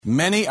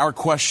Many are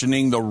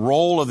questioning the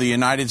role of the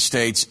United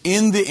States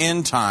in the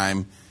end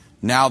time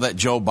now that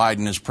Joe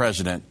Biden is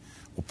president.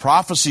 Well,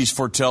 prophecies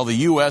foretell the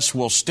U.S.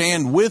 will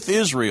stand with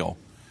Israel,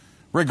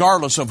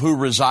 regardless of who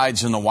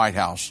resides in the White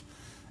House.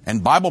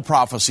 And Bible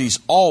prophecies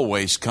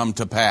always come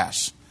to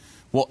pass.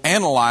 We'll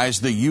analyze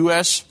the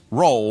U.S.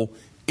 role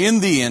in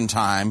the end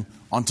time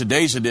on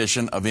today's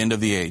edition of End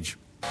of the Age.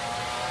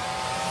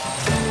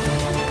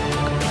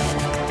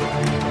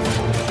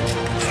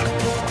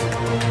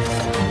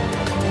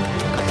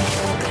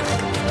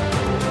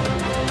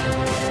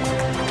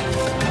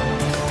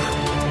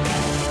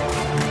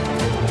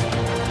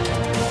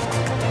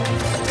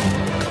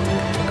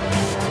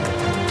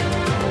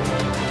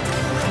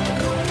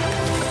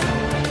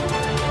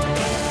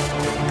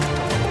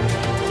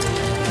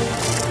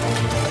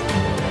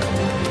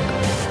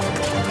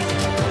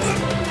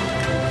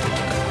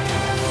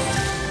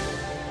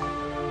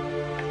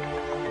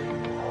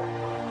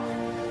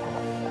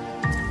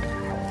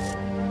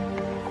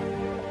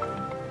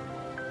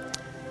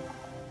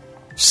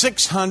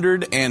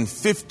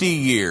 "650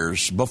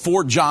 years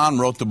before John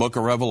wrote the book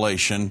of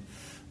Revelation,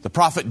 the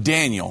prophet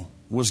Daniel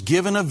was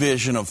given a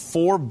vision of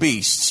 4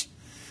 beasts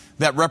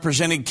that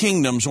represented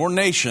kingdoms or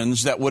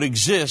nations that would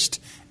exist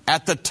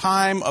at the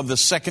time of the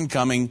second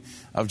coming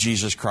of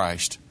Jesus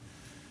Christ.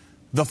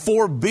 The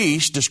 4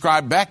 beasts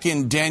described back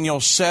in Daniel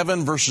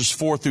 7 verses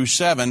 4 through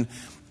 7,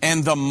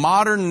 and the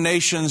modern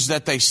nations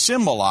that they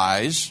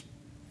symbolize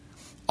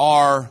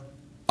are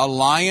a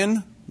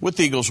lion with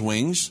eagle's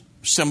wings,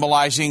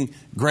 symbolizing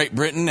Great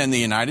Britain and the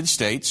United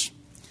States,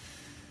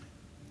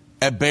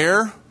 a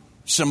bear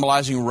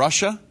symbolizing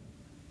Russia,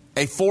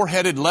 a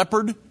 4-headed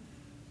leopard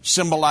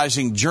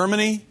symbolizing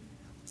Germany,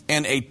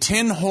 and a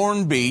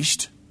 10-horned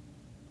beast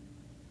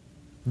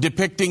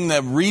depicting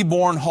the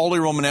reborn Holy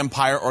Roman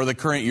Empire or the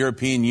current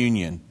European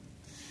Union.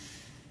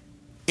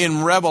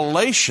 In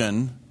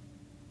Revelation,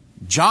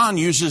 John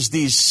uses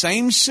these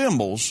same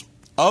symbols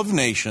of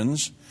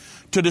nations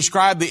to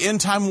describe the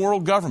end-time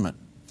world government.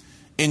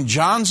 In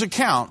John's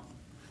account,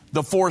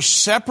 the 4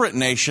 separate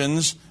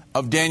nations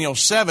of Daniel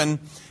 7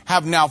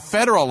 have now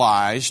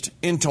federalized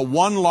into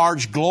one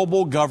large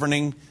global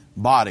governing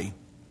body.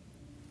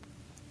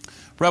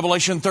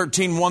 Revelation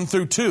 13, 1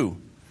 through 2.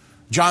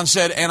 John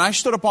said, "And I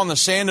stood upon the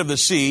sand of the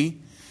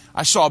sea.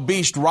 I saw a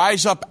beast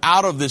rise up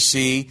out of the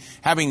sea,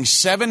 having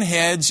 7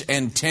 heads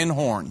and 10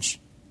 horns.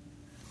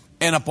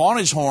 And upon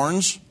his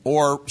horns,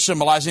 or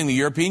symbolizing the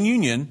European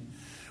Union,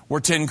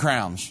 were 10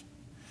 crowns.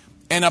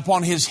 And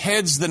upon his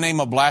heads the name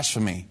of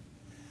blasphemy.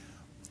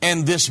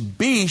 And this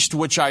beast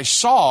which I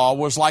saw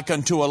was like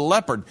unto a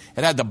leopard."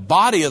 It had the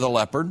body of the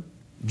leopard,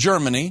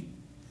 Germany.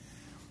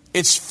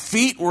 Its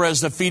feet were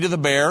as the feet of the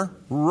bear,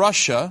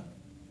 Russia.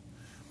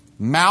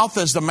 Mouth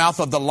as the mouth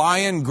of the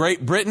lion,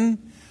 Great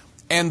Britain.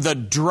 And the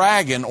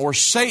dragon, or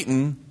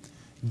Satan,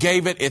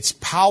 gave it its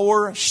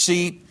power,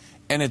 seat,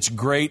 and its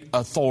great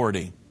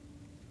authority.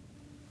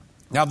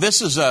 Now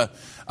this is a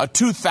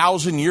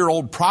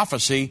 2,000-year-old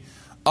prophecy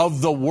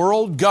of the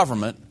world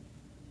government,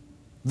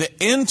 the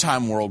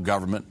end-time world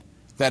government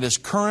that is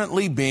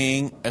currently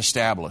being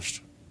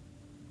established.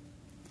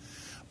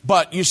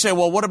 But you say,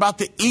 well, what about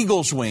the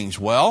eagle's wings?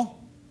 Well,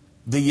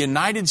 the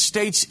United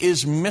States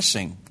is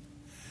missing.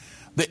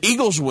 The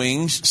eagle's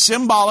wings,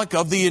 symbolic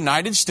of the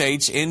United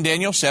States in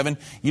Daniel 7,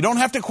 you don't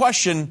have to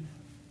question,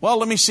 well,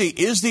 let me see,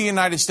 is the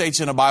United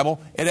States in the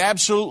Bible? It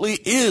absolutely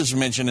is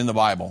mentioned in the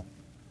Bible.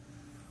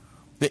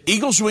 The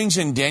eagle's wings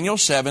in Daniel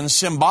 7,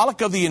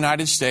 symbolic of the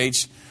United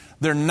States,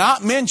 they're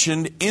not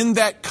mentioned in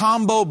that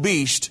combo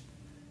beast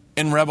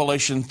in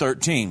Revelation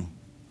 13.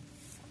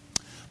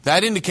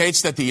 That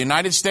indicates that the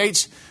United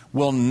States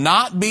will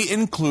not be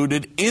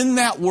included in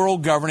that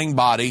world governing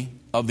body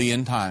of the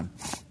end time.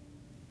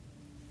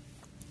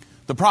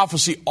 The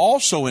prophecy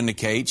also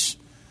indicates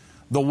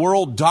the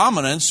world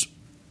dominance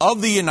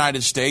of the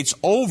United States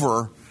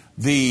over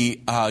the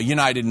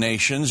United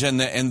Nations and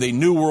the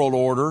New World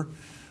Order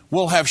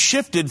will have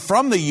shifted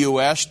from the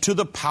U.S. to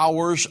the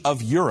powers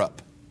of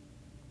Europe.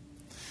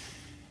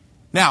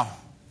 Now,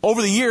 over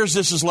the years,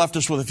 this has left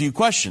us with a few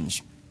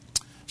questions.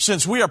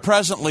 Since we are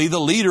presently the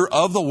leader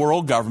of the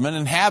world government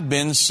and have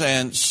been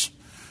since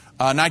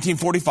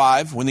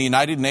 1945, when the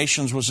United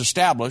Nations was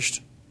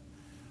established,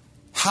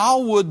 how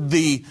would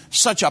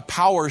such a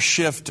power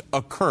shift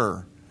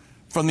occur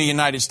from the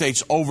United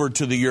States over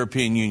to the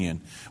European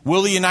Union?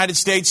 Will the United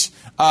States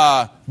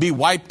be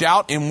wiped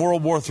out in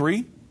World War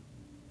III?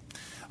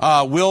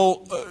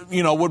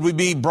 Would we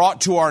be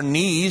brought to our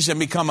knees and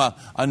become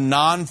a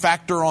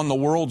non-factor on the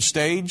world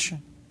stage?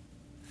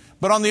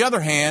 But on the other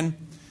hand,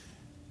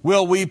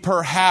 will we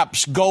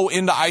perhaps go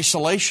into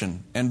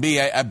isolation and be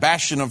a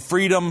bastion of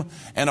freedom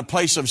and a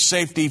place of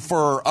safety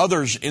for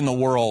others in the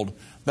world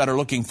that are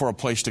looking for a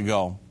place to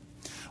go?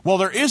 Well,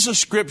 there is a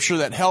scripture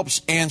that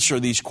helps answer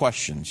these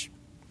questions.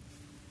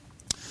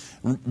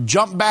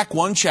 Jump back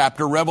one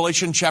chapter,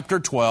 Revelation chapter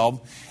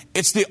 12.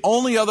 It's the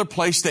only other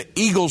place that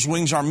eagle's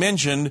wings are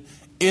mentioned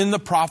in the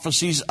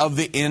prophecies of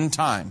the end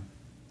time.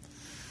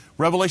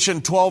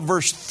 Revelation 12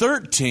 verse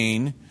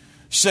 13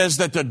 says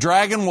that the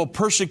dragon will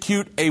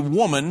persecute a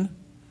woman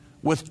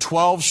with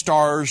 12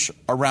 stars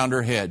around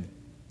her head.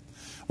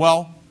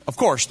 Well, of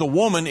course, the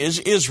woman is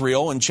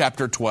Israel in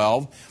chapter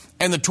 12,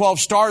 and the 12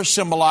 stars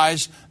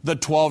symbolize the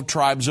 12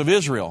 tribes of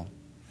Israel.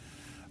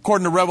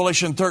 According to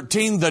Revelation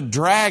 13, the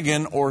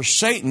dragon, or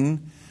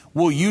Satan,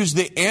 will use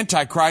the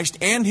Antichrist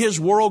and his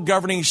world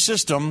governing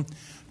system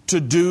to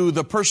do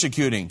the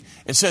persecuting.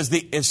 It says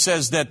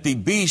that the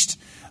beast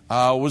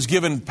was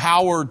given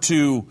power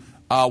to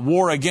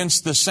war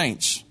against the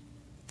saints.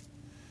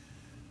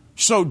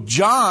 So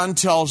John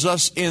tells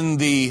us in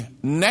the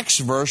next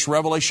verse,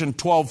 Revelation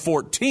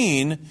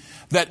 12:14,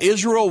 that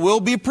Israel will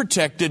be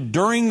protected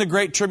during the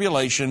Great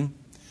Tribulation,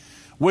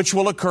 which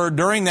will occur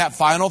during that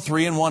final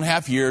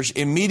 3.5 years,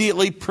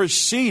 immediately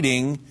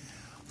preceding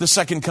the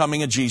second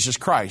coming of Jesus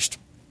Christ.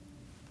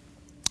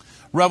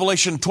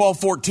 Revelation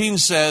 12:14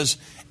 says,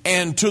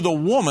 "And to the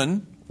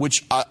woman,"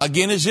 which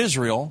again is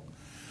Israel,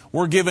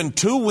 "were given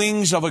 2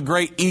 wings of a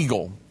great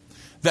eagle,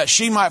 that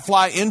she might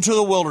fly into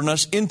the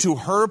wilderness, into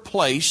her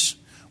place,"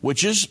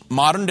 which is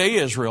modern-day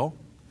Israel,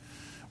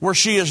 "where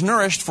she is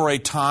nourished for a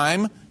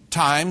time,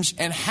 times,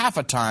 and half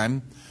a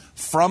time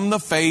from the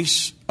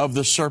face of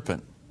the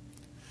serpent."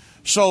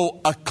 So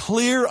a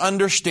clear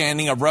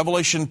understanding of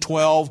Revelation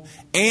 12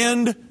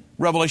 and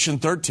Revelation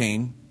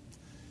 13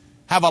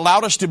 have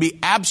allowed us to be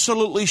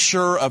absolutely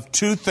sure of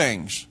 2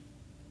 things.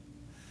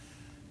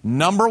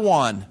 Number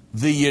 1,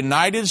 the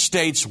United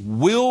States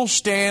will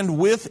stand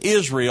with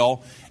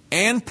Israel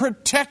and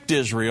protect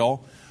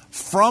Israel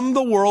from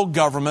the world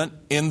government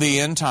in the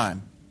end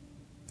time.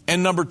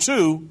 And number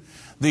 2,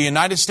 the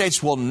United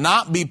States will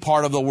not be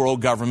part of the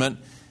world government,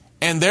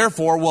 and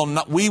therefore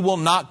we will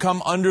not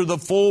come under the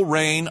full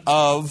reign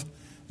of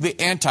the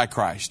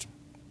Antichrist.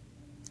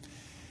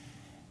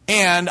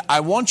 And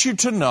I want you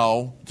to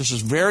know, this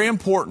is very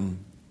important,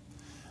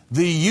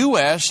 the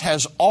U.S.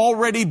 has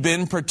already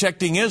been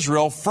protecting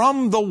Israel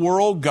from the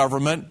world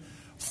government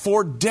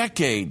for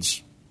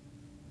decades,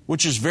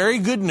 which is very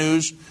good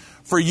news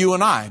for you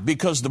and I,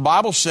 because the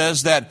Bible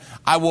says that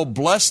I will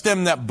bless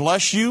them that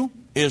bless you,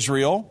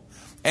 Israel,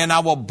 and I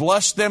will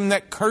bless them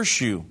that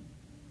curse you.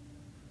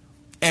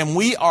 And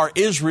we are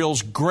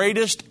Israel's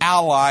greatest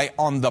ally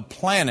on the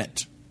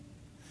planet.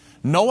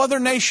 No other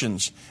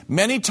nations.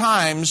 Many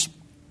times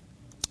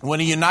when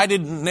a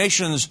United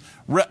Nations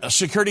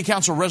Security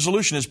Council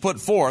resolution is put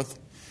forth,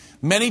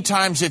 many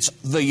times it's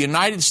the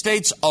United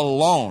States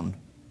alone.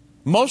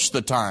 Most of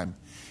the time,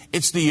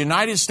 it's the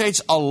United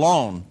States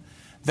alone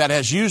that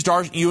has used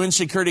our UN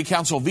Security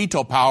Council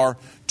veto power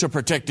to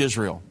protect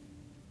Israel.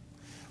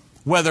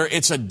 Whether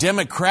it's a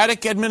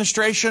Democratic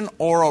administration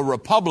or a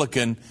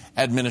Republican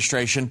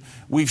administration,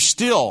 we've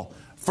still,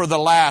 for the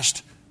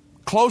last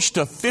close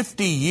to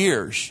 50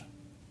 years,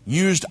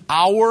 used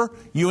our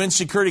UN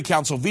Security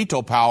Council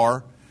veto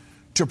power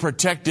to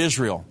protect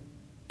Israel.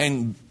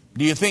 And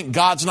do you think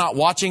God's not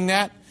watching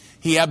that?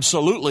 He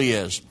absolutely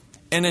is.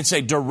 And it's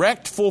a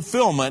direct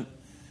fulfillment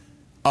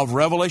of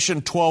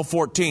Revelation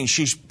 12:14.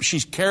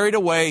 She's carried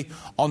away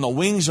on the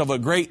wings of a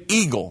great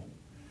eagle,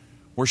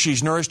 where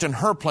she's nourished in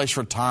her place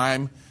for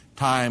time,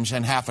 times,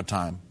 and half a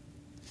time.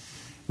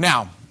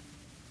 Now,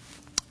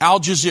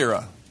 Al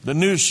Jazeera, the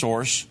news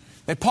source,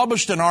 they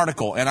published an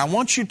article, and I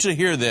want you to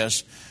hear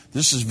this.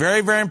 This is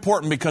very, very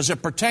important because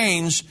it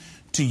pertains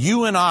to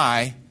you and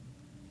I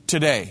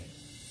today.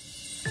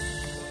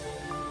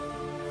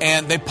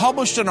 And they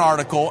published an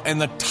article,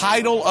 and the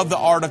title of the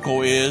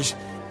article is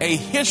 "A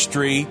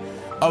History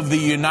of the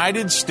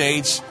United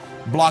States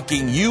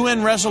Blocking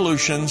UN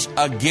Resolutions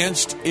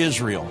Against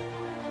Israel."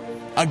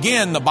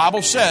 Again, the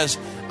Bible says,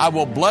 "I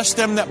will bless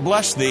them that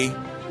bless thee,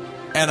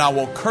 and I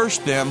will curse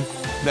them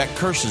that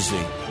curses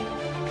thee."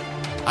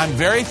 I'm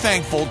very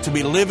thankful to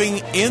be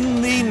living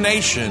in the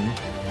nation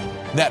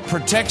that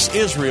protects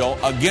Israel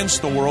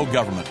against the world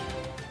government.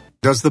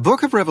 Does the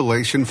book of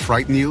Revelation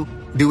frighten you?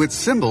 Do its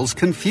symbols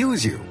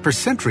confuse you? For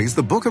centuries,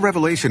 the book of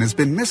Revelation has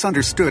been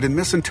misunderstood and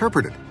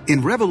misinterpreted.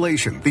 In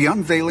Revelation, the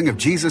unveiling of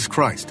Jesus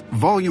Christ,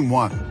 Volume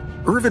 1,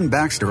 Irvin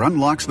Baxter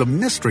unlocks the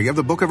mystery of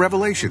the book of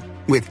Revelation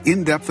with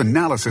in-depth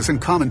analysis and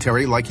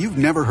commentary like you've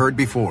never heard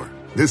before.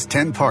 This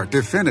 10-part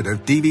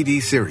definitive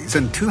DVD series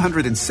and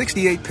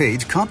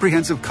 268-page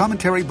comprehensive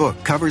commentary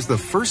book covers the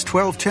first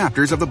 12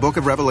 chapters of the book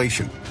of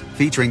Revelation,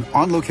 featuring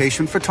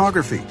on-location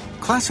photography,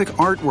 classic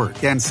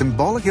artwork, and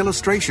symbolic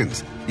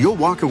illustrations. You'll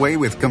walk away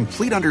with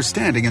complete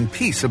understanding and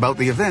peace about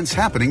the events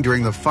happening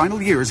during the final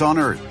years on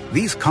Earth.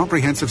 These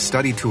comprehensive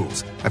study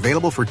tools,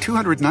 available for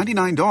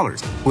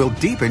 $299, will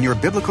deepen your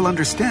biblical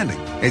understanding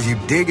as you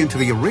dig into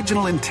the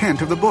original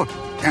intent of the book,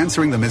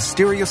 answering the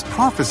mysterious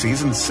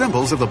prophecies and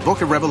symbols of the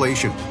book of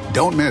Revelation.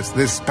 Don't miss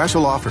this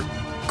special offer.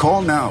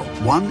 Call now,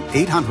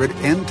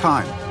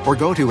 1-800-END-TIME, or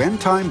go to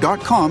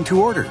endtime.com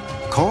to order.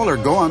 Call or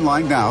go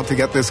online now to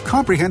get this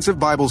comprehensive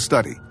Bible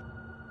study.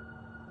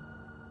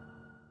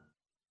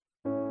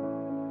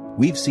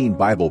 We've seen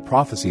Bible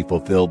prophecy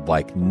fulfilled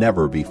like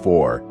never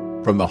before.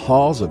 From the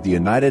halls of the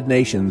United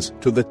Nations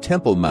to the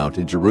Temple Mount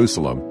in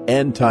Jerusalem,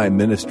 End Time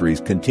Ministries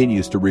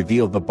continues to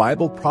reveal the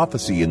Bible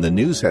prophecy in the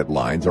news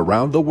headlines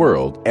around the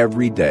world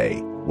every day.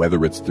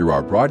 Whether it's through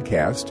our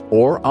broadcast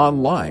or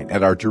online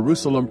at our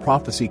Jerusalem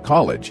Prophecy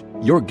College,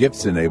 your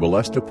gifts enable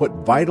us to put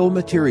vital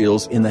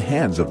materials in the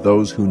hands of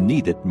those who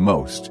need it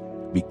most.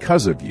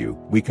 Because of you,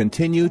 we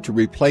continue to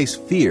replace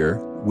fear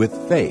with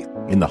faith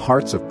in the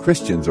hearts of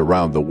Christians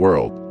around the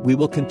world. We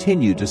will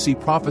continue to see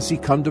prophecy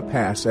come to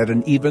pass at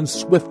an even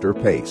swifter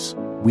pace.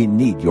 We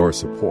need your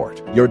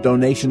support. Your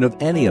donation of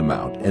any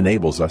amount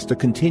enables us to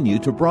continue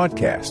to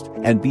broadcast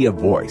and be a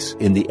voice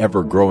in the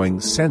ever-growing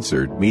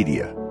censored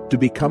media. To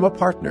become a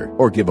partner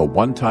or give a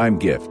one-time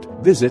gift,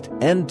 visit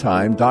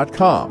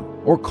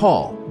endtime.com or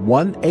call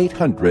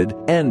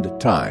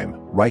 1-800-END-TIME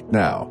right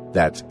now.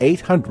 That's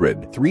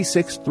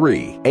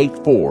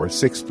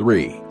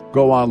 800-363-8463.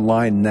 Go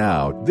online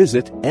now.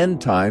 Visit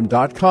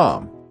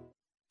endtime.com.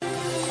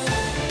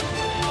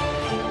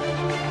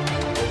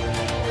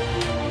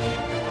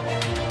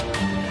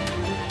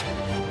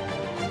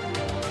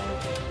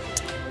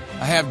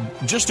 I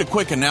have just a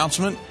quick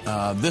announcement.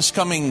 This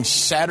coming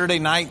Saturday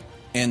night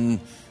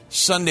and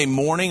Sunday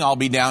morning, I'll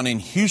be down in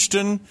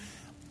Houston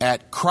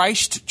at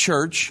Christ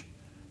Church,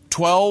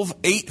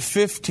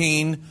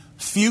 12815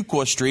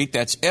 Fuqua Street.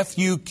 That's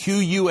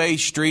Fuqua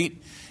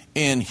Street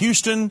in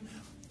Houston.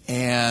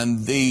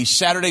 And the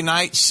Saturday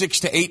night,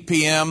 6 to 8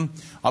 p.m.,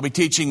 I'll be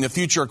teaching the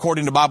future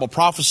according to Bible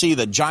prophecy,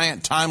 the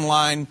giant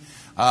timeline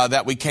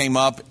that we came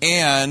up.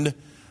 And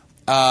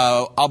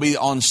I'll be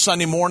on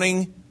Sunday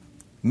morning,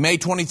 May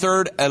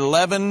 23rd,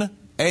 11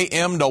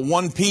 a.m. to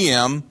 1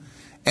 p.m.,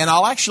 and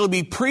I'll actually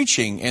be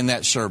preaching in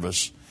that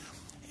service.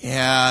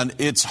 And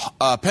it's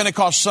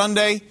Pentecost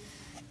Sunday.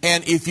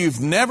 And if you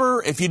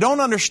don't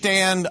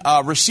understand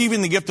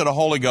receiving the gift of the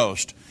Holy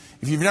Ghost,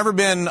 if you've never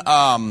been,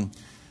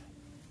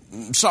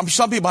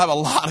 some people have a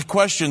lot of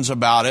questions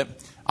about it.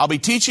 I'll be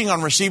teaching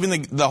on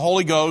receiving the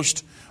Holy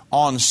Ghost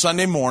on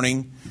Sunday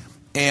morning,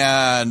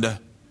 and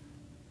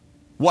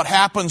what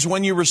happens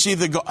when you receive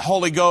the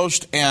Holy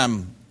Ghost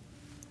and,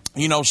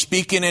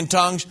 speaking in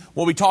tongues.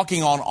 We'll be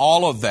talking on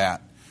all of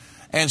that.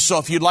 And so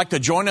if you'd like to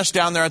join us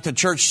down there at the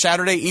church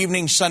Saturday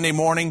evening, Sunday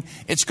morning,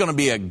 it's going to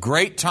be a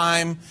great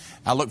time.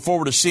 I look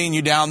forward to seeing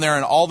you down there,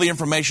 and all the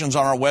information's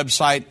on our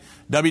website,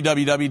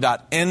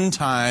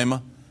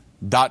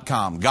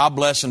 www.endtime.com. God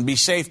bless and be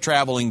safe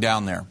traveling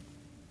down there.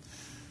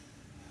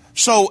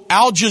 So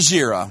Al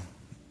Jazeera,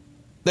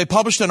 they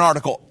published an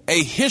article,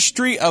 A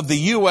History of the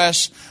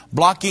U.S.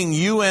 Blocking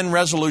UN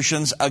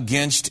Resolutions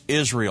Against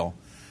Israel.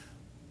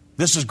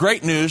 This is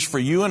great news for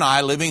you and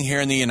I living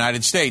here in the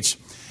United States.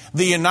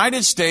 The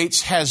United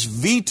States has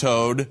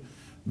vetoed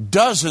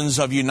dozens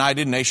of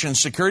United Nations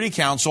Security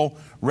Council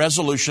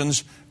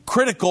resolutions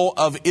critical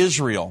of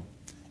Israel,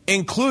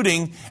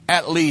 including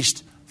at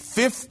least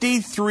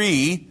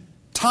 53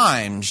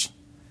 times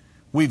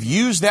we've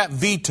used that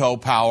veto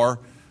power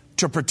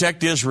to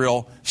protect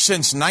Israel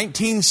since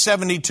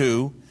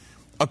 1972,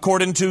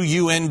 according to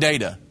UN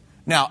data.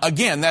 Now,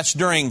 again, that's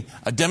during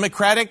a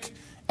Democratic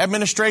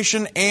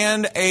administration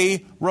and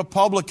a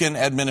Republican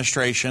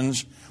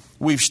administrations.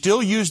 We've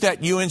still used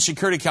that UN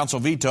Security Council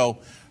veto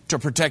to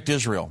protect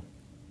Israel.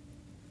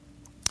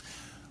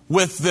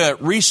 With the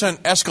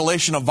recent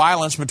escalation of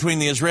violence between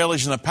the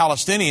Israelis and the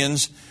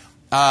Palestinians,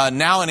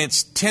 now in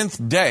its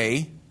 10th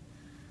day,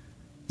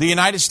 the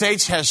United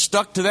States has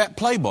stuck to that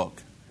playbook.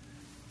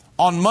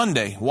 On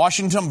Monday,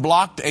 Washington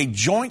blocked a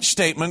joint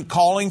statement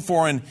calling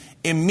for an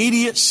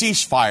immediate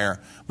ceasefire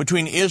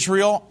between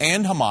Israel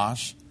and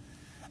Hamas,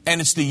 and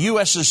it's the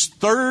U.S.'s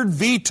third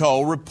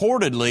veto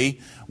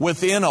reportedly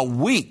within a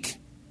week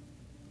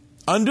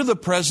under the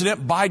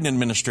President Biden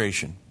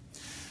administration.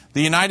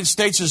 The United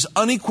States'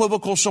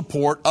 unequivocal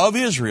support of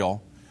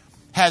Israel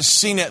has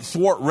seen it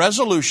thwart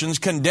resolutions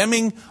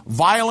condemning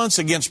violence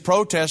against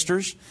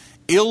protesters,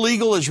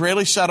 illegal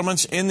Israeli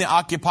settlements in the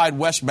occupied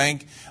West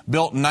Bank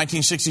built in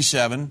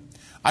 1967,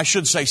 I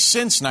should say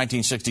since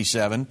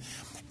 1967,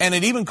 and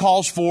it even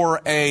calls for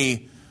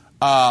an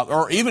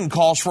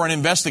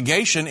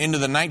investigation into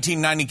the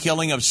 1990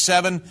 killing of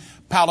 7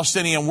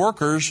 Palestinian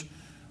workers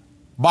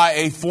by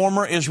a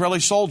former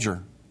Israeli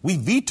soldier. We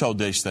vetoed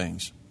these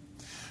things.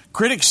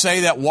 Critics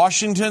say that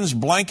Washington's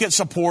blanket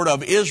support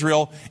of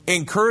Israel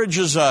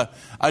encourages a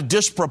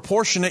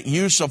disproportionate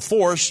use of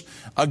force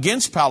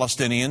against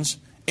Palestinians,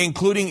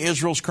 including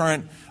Israel's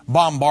current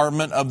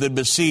bombardment of the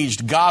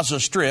besieged Gaza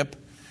Strip,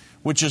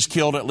 which has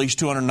killed at least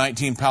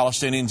 219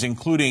 Palestinians,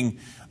 including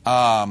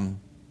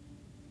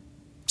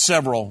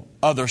several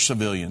other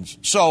civilians.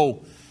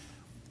 So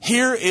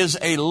here is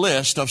a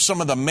list of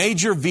some of the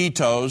major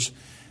vetoes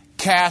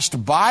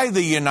cast by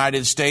the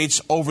United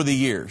States over the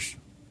years.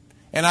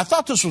 And I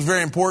thought this was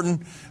very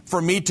important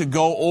for me to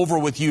go over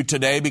with you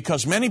today,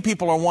 because many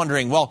people are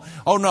wondering, well,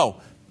 oh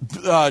no,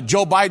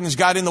 Joe Biden's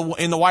got in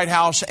the White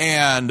House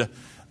and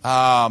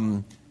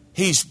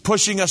he's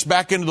pushing us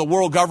back into the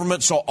world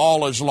government, so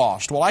all is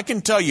lost. Well, I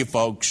can tell you,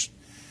 folks,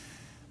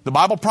 the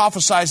Bible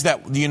prophesies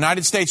that the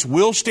United States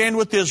will stand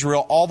with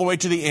Israel all the way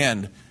to the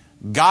end.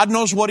 God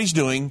knows what He's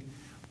doing.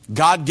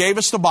 God gave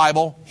us the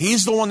Bible.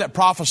 He's the one that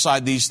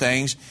prophesied these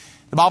things.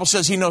 The Bible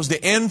says He knows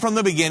the end from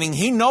the beginning.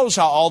 He knows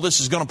how all this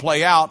is going to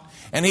play out.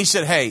 And He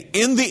said, hey,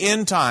 in the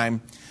end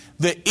time,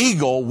 the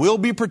eagle will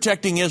be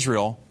protecting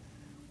Israel.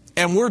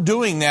 And we're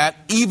doing that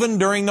even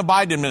during the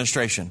Biden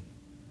administration.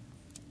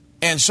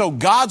 And so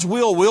God's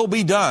will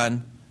be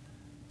done.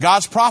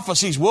 God's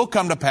prophecies will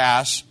come to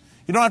pass.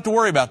 You don't have to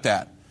worry about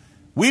that.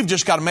 We've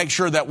just got to make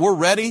sure that we're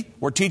ready.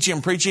 We're teaching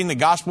and preaching the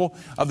gospel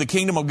of the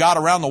kingdom of God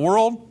around the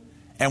world.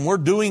 And we're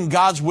doing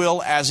God's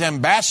will as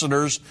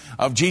ambassadors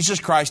of Jesus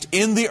Christ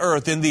in the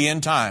earth in the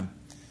end time.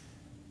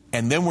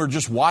 And then we're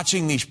just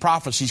watching these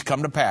prophecies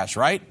come to pass,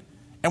 right?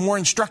 And we're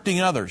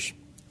instructing others.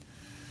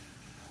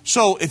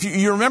 So if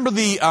you remember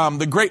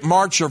the Great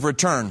March of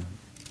Return,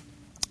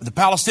 the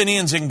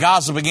Palestinians in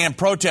Gaza began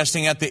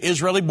protesting at the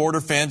Israeli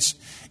border fence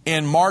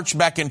in March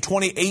back in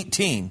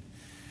 2018,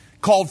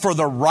 called for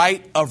the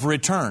right of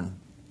return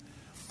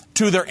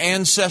to their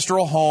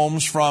ancestral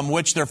homes from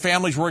which their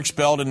families were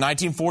expelled in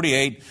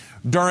 1948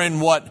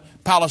 during what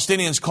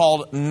Palestinians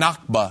called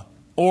Nakba,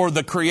 or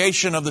the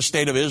creation of the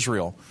State of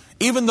Israel.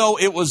 Even though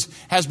it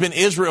has been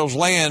Israel's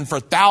land for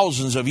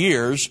thousands of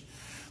years,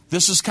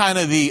 this is kind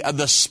of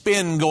the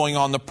spin going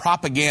on, the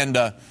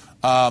propaganda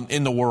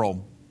in the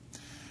world.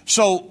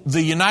 So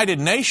the United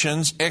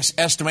Nations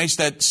estimates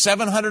that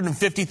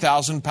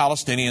 750,000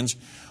 Palestinians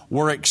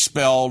were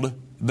expelled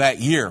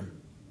that year.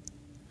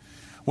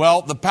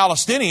 Well, the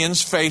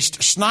Palestinians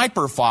faced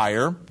sniper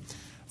fire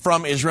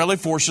from Israeli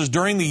forces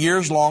during the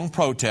years-long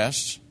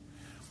protests,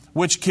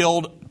 which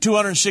killed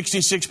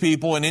 266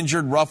 people and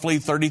injured roughly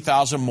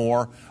 30,000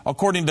 more,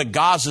 according to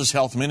Gaza's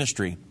health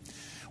ministry.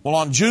 Well,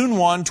 on June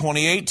 1,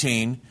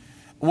 2018,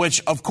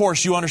 which, of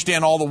course, you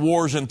understand all the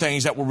wars and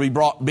things that were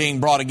being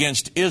brought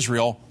against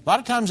Israel, a lot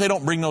of times they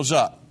don't bring those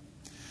up.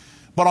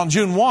 But on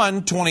June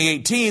 1,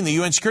 2018, the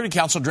UN Security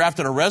Council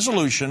drafted a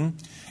resolution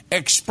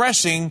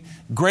expressing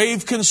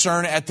grave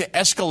concern at the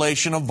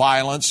escalation of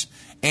violence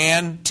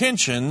and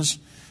tensions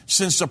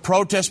since the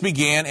protests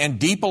began, and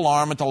deep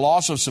alarm at the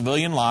loss of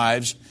civilian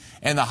lives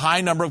and the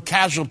high number of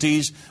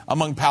casualties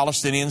among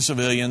Palestinian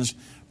civilians,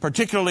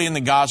 particularly in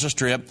the Gaza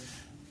Strip.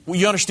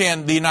 You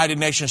understand the United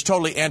Nations is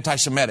totally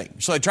anti-Semitic.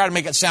 So they try to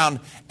make it sound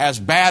as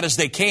bad as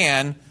they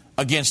can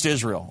against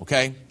Israel,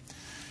 okay?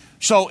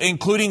 So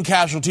including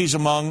casualties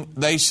among,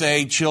 they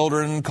say,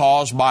 children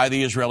caused by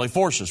the Israeli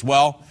forces.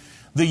 Well,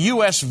 the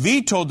U.S.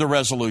 vetoed the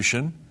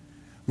resolution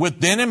with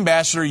then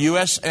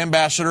U.S.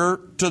 Ambassador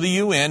to the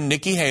UN,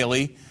 Nikki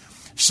Haley,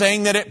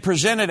 saying that it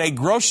presented a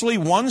grossly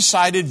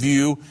one-sided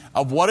view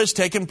of what has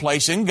taken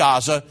place in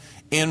Gaza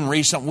in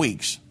recent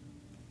weeks.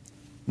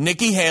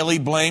 Nikki Haley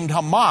blamed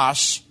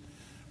Hamas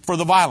for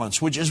the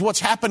violence, which is what's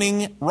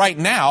happening right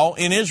now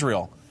in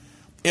Israel.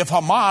 If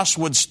Hamas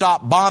would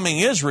stop bombing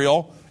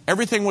Israel,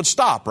 everything would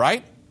stop,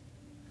 right?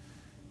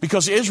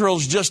 Because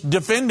Israel's just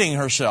defending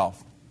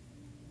herself.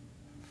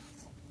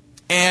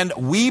 And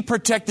we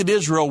protected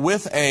Israel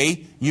with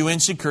a UN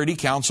Security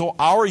Council,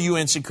 our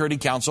UN Security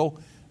Council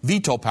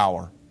veto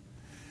power.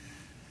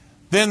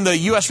 Then the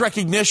U.S.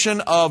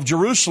 recognition of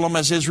Jerusalem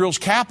as Israel's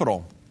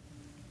capital.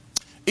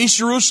 East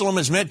Jerusalem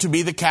is meant to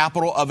be the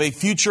capital of a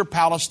future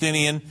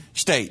Palestinian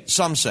state,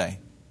 some say,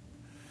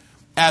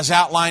 as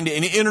outlined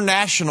in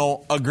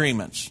international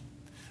agreements.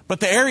 But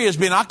the area has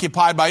been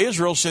occupied by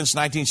Israel since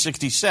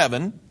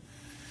 1967,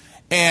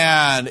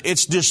 and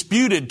it's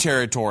disputed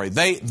territory.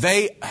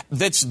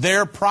 That's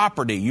their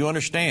property, you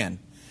understand.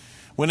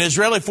 When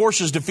Israeli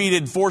forces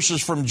defeated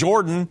forces from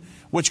Jordan,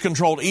 which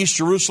controlled East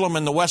Jerusalem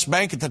and the West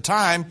Bank at the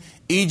time,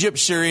 Egypt,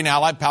 Syria, and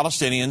allied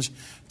Palestinians,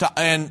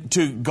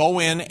 to go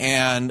in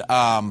and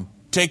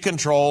take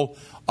control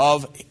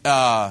of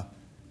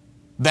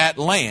that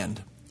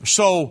land.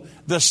 So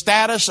the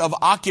status of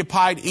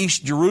occupied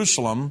East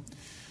Jerusalem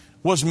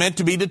was meant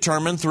to be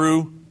determined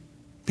through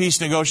peace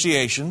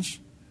negotiations.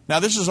 Now,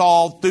 this is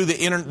all through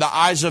the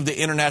eyes of the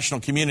international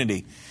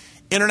community.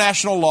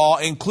 International law,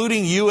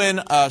 including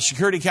UN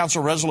Security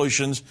Council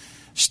resolutions,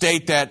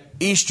 state that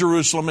East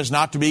Jerusalem is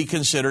not to be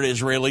considered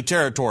Israeli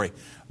territory.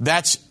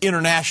 That's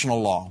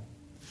international law.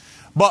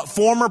 But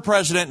former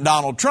President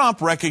Donald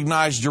Trump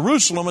recognized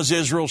Jerusalem as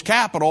Israel's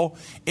capital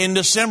in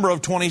December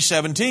of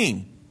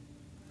 2017,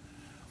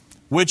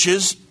 which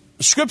is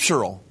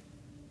scriptural.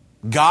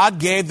 God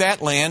gave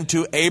that land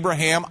to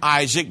Abraham,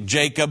 Isaac,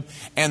 Jacob,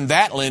 and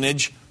that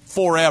lineage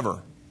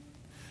forever.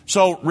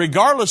 So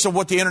regardless of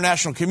what the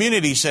international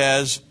community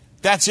says,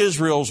 that's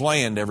Israel's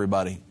land,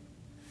 everybody.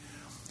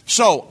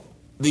 So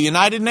the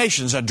United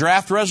Nations, a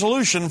draft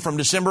resolution from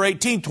December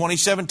 18,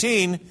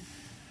 2017,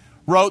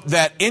 wrote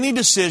that any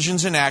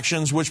decisions and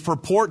actions which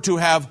purport to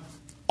have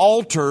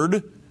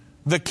altered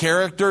the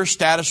character,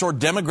 status, or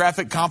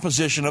demographic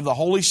composition of the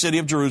holy city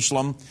of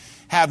Jerusalem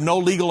have no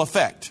legal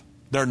effect.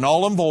 They're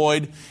null and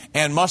void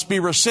and must be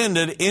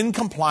rescinded in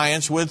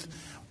compliance with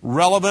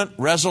relevant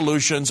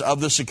resolutions of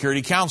the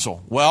Security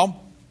Council.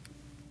 Well,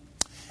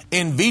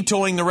 in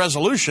vetoing the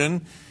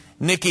resolution,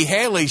 Nikki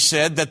Haley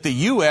said that the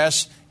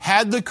U.S.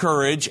 had the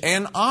courage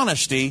and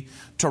honesty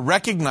to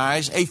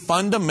recognize a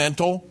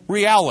fundamental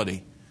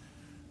reality.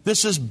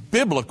 This is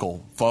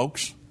biblical,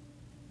 folks.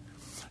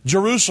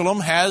 Jerusalem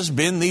has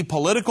been the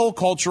political,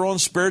 cultural, and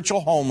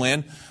spiritual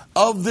homeland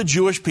of the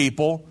Jewish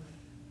people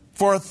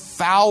for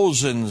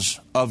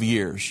thousands of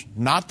years.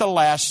 Not the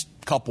last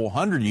couple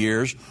hundred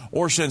years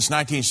or since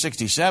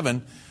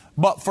 1967,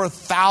 but for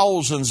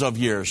thousands of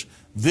years.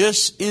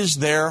 This is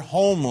their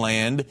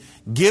homeland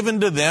given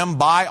to them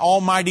by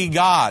Almighty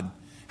God.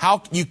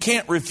 You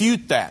can't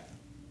refute that.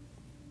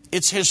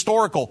 It's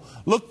historical.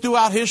 Look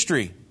throughout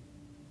history.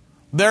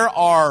 There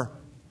are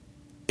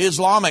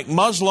Islamic,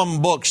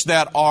 Muslim books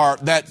that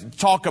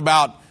talk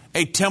about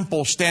a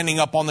temple standing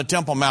up on the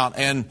Temple Mount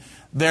and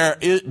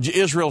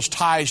Israel's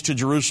ties to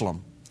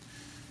Jerusalem.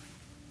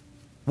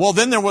 Well,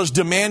 then there was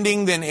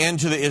demanding an end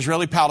to the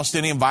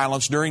Israeli-Palestinian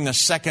violence during the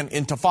Second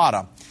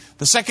Intifada.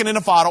 The Second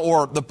Intifada,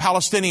 or the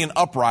Palestinian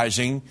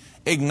uprising,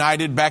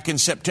 ignited back in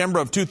September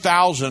of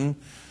 2000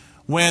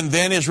 when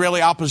then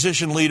Israeli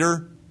opposition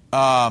leader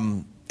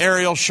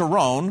Ariel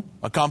Sharon,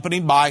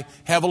 accompanied by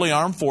heavily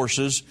armed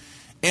forces,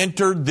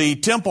 entered the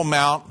Temple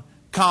Mount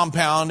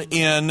compound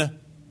in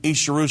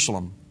East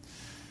Jerusalem.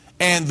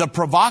 And the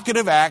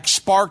provocative act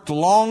sparked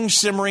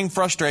long-simmering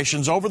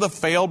frustrations over the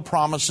failed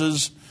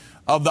promises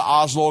of the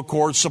Oslo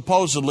Accords,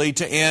 supposedly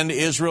to end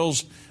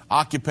Israel's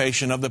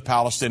occupation of the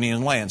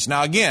Palestinian lands.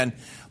 Now again,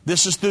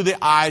 this is through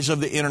the eyes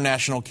of the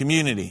international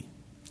community.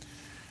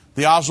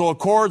 The Oslo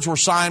Accords were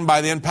signed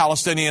by then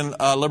Palestinian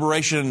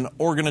Liberation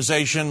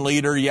Organization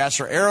leader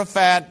Yasser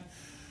Arafat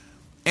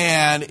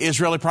and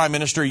Israeli Prime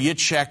Minister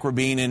Yitzhak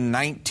Rabin in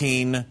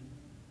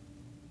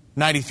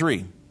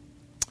 1993.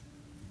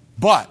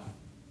 But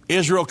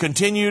Israel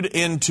continued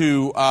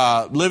into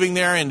living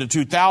there into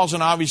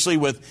 2000, obviously,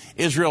 with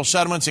Israel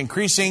settlements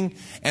increasing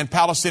and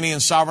Palestinian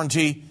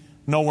sovereignty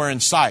nowhere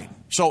in sight.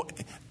 So,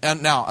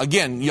 and now,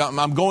 again,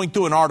 I'm going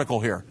through an article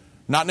here.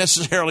 Not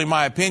necessarily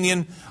my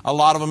opinion, a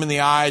lot of them in the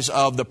eyes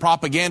of the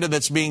propaganda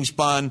that's being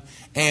spun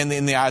and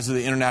in the eyes of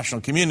the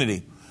international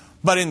community.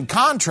 But in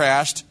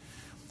contrast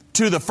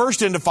to the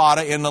first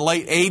Intifada in the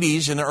late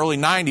 80s and the early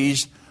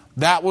 90s,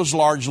 that was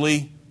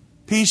largely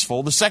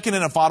peaceful. The second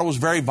Intifada was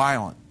very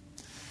violent,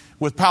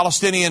 with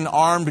Palestinian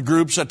armed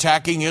groups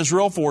attacking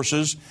Israel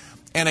forces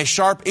and a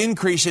sharp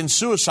increase in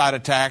suicide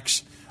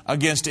attacks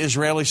against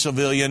Israeli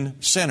civilian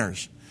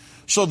centers.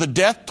 So the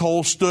death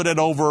toll stood at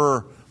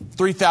over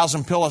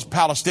 3,000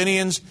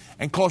 Palestinians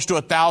and close to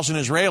 1,000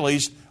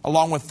 Israelis,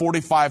 along with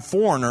 45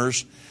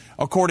 foreigners,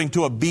 according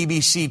to a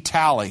BBC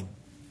tally.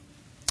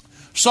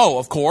 So,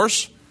 of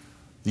course,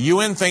 the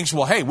UN thinks,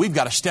 well, hey, we've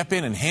got to step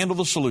in and handle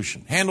the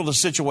solution, handle the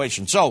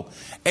situation. So,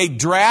 a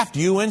draft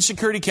UN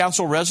Security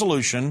Council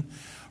resolution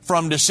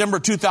from December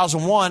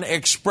 2001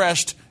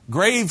 expressed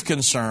grave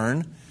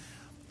concern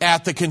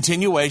at the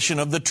continuation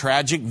of the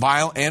tragic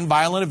and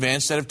violent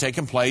events that have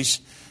taken place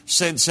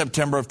since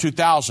September of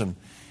 2000.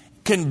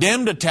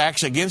 Condemned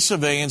attacks against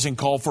civilians and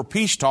called for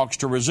peace talks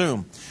to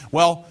resume.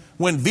 Well,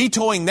 when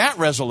vetoing that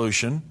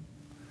resolution,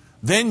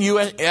 then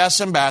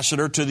U.S.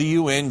 Ambassador to the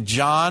UN,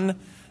 John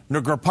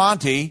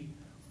Negroponte,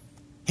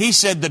 he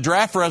said the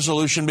draft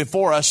resolution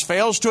before us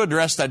fails to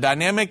address the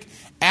dynamic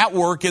at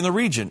work in the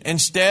region.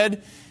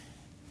 Instead,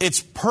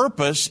 its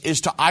purpose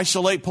is to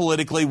isolate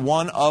politically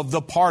one of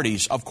the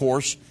parties, of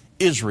course,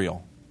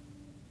 Israel.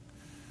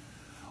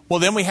 Well,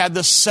 then we had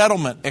the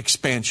settlement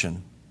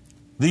expansion.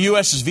 The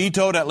U.S. has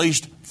vetoed at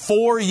least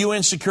 4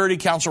 UN Security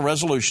Council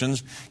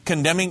resolutions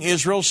condemning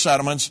Israel's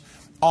settlements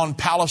on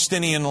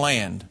Palestinian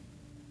land,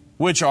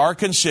 which are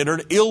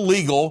considered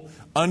illegal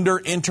under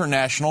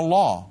international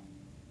law.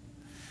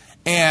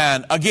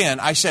 And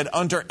again, I said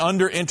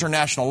under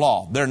international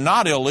law. They're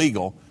not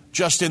illegal,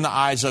 just in the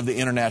eyes of the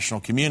international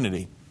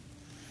community.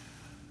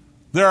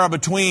 There are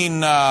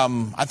between,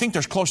 I think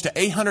there's close to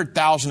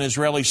 800,000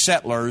 Israeli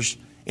settlers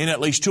in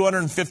at least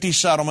 250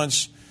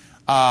 settlements,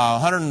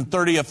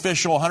 130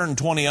 official,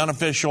 120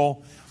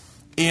 unofficial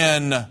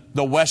in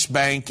the West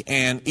Bank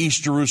and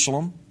East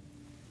Jerusalem.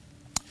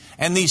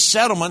 And these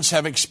settlements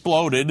have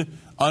exploded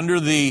under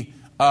the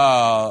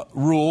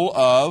rule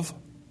of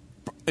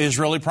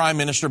Israeli Prime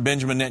Minister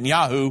Benjamin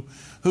Netanyahu,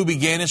 who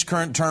began his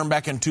current term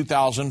back in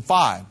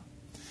 2005.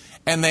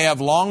 And they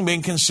have long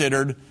been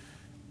considered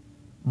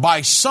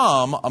by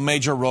some a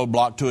major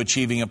roadblock to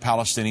achieving a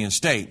Palestinian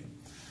state.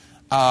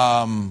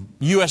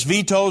 U.S.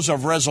 vetoes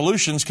of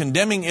resolutions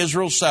condemning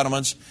Israel's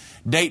settlements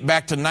date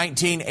back to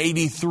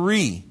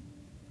 1983.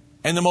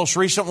 And the most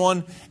recent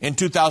one in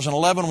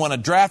 2011, when a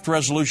draft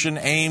resolution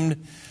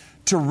aimed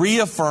to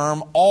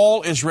reaffirm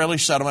all Israeli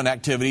settlement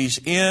activities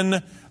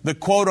in the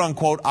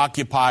quote-unquote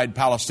occupied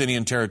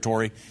Palestinian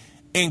territory,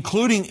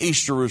 including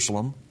East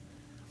Jerusalem,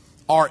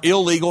 are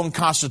illegal and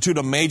constitute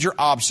a major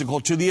obstacle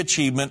to the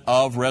achievement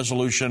of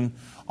resolution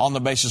on the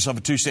basis of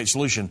a two-state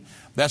solution.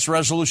 That's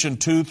Resolution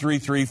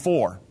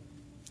 2334.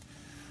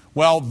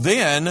 Well,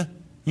 then,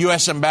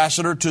 U.S.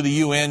 Ambassador to the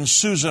UN,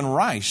 Susan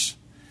Rice,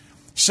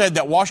 said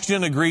that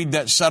Washington agreed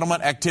that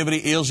settlement activity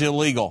is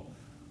illegal.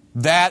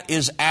 That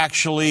is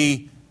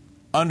actually,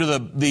 under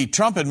the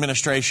Trump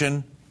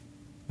administration,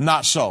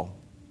 Not so.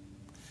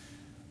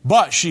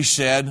 But, she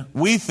said,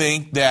 we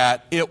think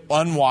that it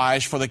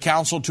unwise for the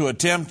council to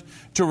attempt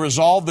to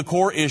resolve the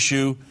core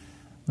issue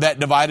that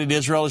divided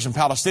Israelis and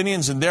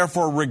Palestinians, and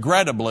therefore,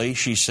 regrettably,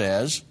 she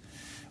says,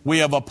 we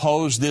have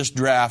opposed this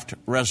draft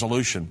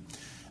resolution.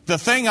 The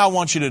thing I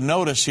want you to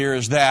notice here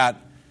is that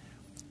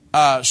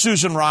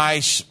Susan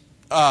Rice,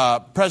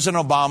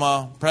 President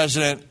Obama,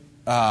 President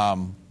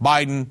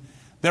Biden,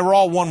 they were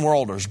all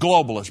one-worlders,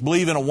 globalists,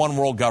 believe in a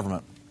one-world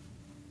government.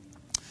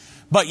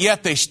 But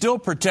yet they still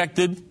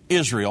protected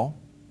Israel,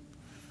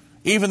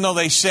 even though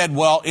they said,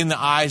 well, in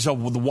the eyes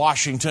of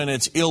Washington,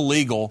 it's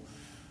illegal.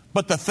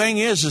 But the thing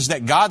is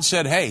that God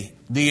said, hey,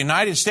 the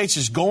United States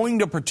is going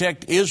to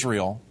protect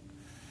Israel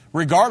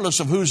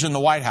regardless of who's in the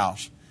White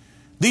House.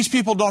 These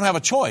people don't have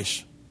a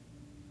choice.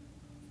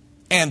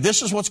 And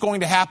this is what's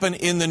going to happen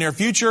in the near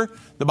future.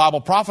 The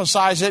Bible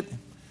prophesies it.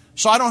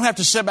 So I don't have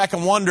to sit back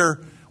and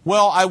wonder,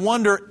 well, I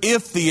wonder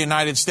if the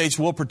United States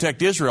will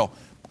protect Israel.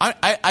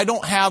 I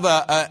don't have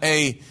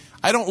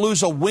I don't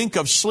lose a wink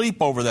of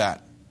sleep over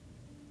that.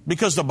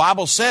 Because the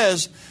Bible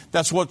says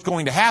that's what's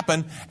going to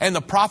happen, and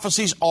the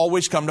prophecies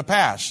always come to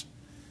pass.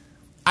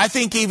 I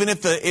think even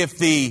if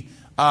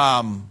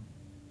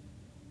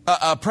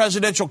a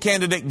presidential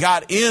candidate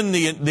got in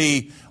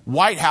the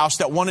White House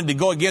that wanted to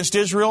go against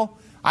Israel,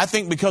 I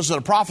think because of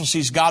the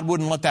prophecies, God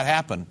wouldn't let that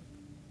happen.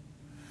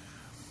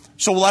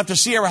 So we'll have to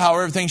see how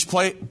everything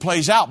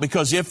plays out,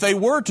 because if they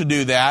were to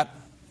do that,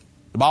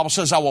 the Bible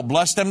says, I will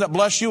bless them that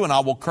bless you, and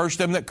I will curse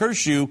them that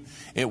curse you.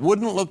 It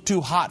wouldn't look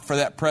too hot for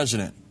that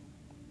president.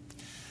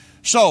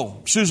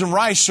 So, Susan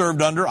Rice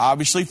served under,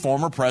 obviously,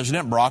 former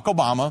President Barack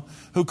Obama,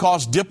 who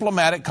caused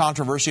diplomatic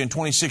controversy in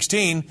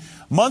 2016,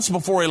 months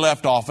before he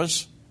left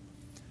office,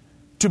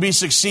 to be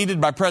succeeded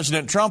by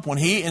President Trump when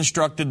he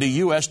instructed the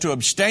U.S. to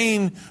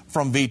abstain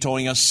from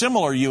vetoing a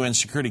similar UN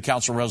Security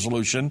Council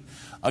resolution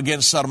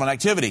against settlement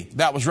activity.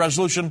 That was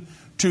Resolution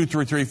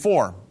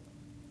 2334.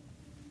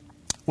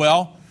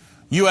 Well,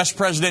 U.S.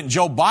 President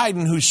Joe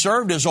Biden, who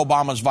served as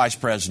Obama's vice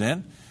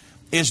president,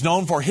 is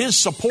known for his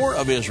support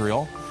of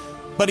Israel,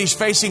 but he's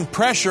facing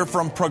pressure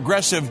from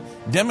progressive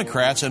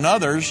Democrats and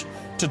others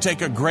to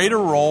take a greater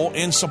role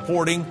in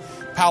supporting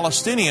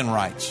Palestinian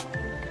rights.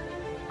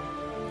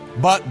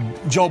 But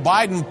Joe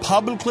Biden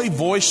publicly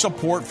voiced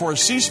support for a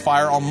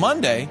ceasefire on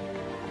Monday,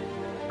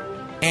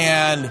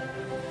 and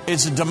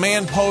it's a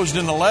demand posed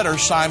in a letter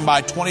signed by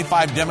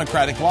 25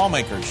 Democratic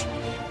lawmakers.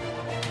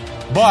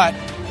 But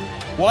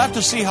we'll have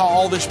to see how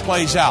all this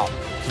plays out.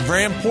 It's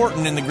very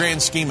important in the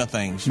grand scheme of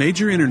things.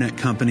 Major internet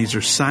companies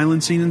are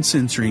silencing and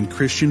censoring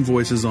Christian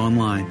voices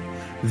online.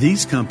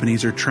 These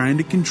companies are trying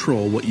to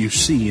control what you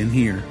see and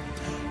hear.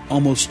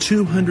 Almost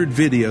 200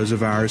 videos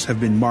of ours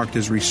have been marked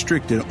as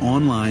restricted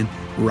online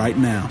right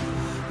now.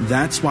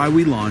 That's why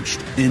we launched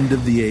End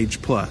of the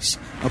Age Plus,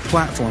 a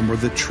platform where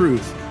the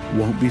truth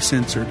won't be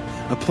censored,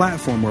 a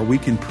platform where we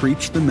can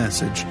preach the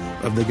message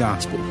of the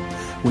gospel.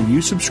 When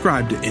you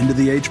subscribe to End of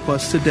the Age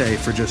Plus today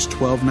for just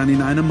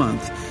 $12.99 a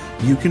month,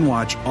 you can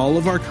watch all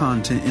of our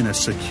content in a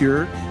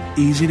secure,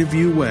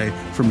 easy-to-view way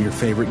from your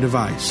favorite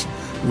device.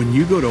 When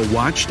you go to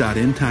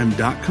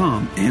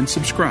watch.endtime.com and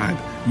subscribe,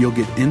 you'll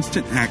get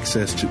instant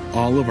access to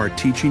all of our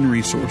teaching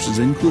resources,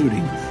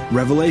 including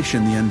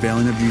Revelation, the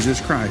Unveiling of Jesus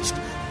Christ,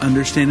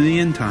 Understanding the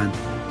End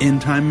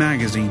Time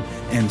Magazine,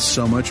 and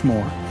so much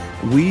more.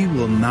 We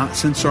will not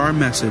censor our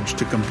message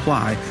to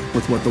comply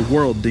with what the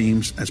world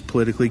deems as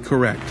politically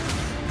correct.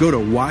 Go to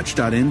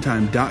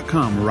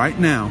watch.endtime.com right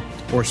now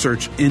or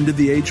search End of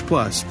the Age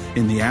Plus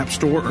in the App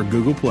Store or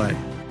Google Play.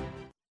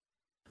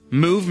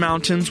 Move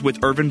Mountains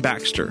with Irvin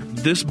Baxter.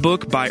 This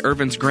book by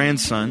Irvin's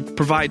grandson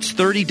provides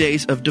 30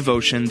 days of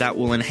devotion that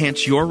will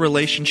enhance your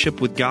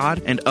relationship with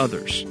God and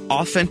others.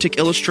 Authentic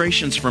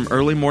illustrations from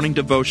early morning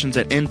devotions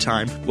at End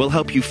Time will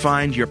help you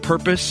find your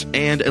purpose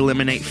and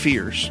eliminate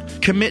fears.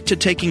 Commit to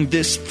taking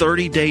this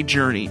 30-day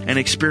journey and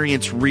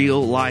experience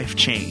real life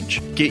change.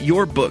 Get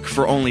your book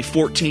for only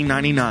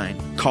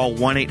 $14.99. Call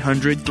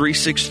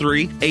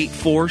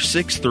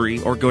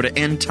 1-800-363-8463 or go to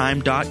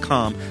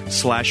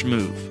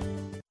endtime.com/move.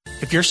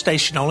 If your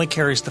station only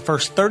carries the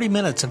first 30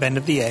 minutes of End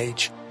of the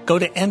Age, go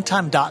to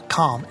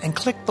endtime.com and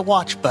click the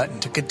watch button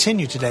to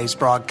continue today's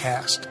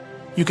broadcast.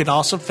 You can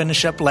also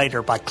finish up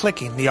later by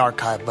clicking the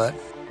archive button.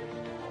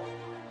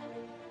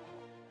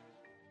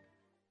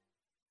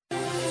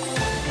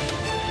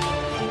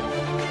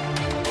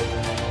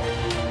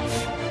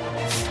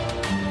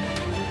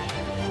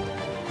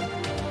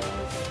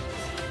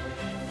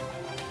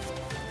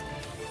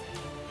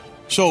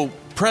 So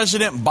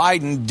President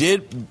Biden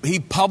he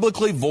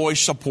publicly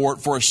voiced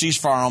support for a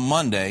ceasefire on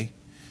Monday,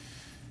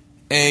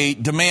 a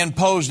demand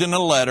posed in a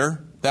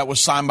letter that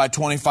was signed by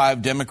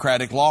 25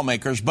 Democratic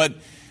lawmakers, but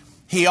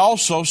he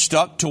also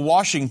stuck to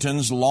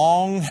Washington's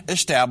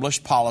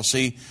long-established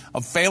policy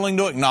of failing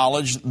to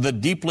acknowledge the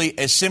deeply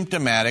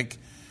asymptomatic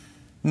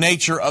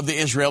nature of the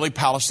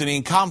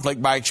Israeli-Palestinian conflict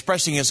by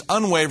expressing his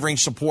unwavering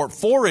support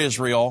for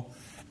Israel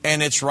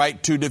and its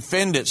right to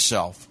defend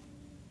itself.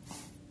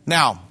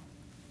 Now,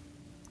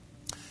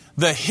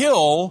 the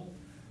Hill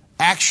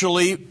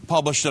actually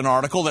published an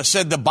article that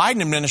said the Biden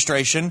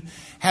administration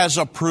has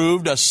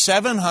approved a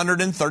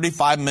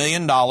 $735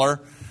 million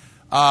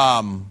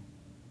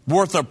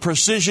worth of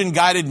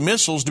precision-guided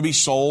missiles to be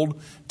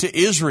sold to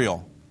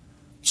Israel.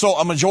 So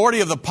a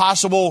majority of the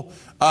possible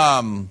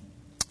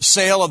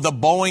sale of the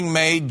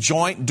Boeing-made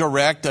Joint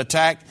Direct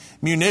Attack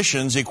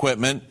Munitions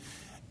equipment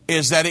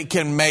is that it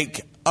can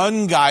make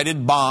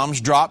unguided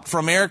bombs dropped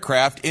from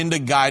aircraft into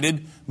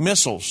guided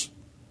missiles.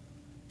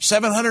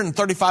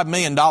 $735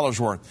 million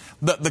worth.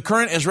 The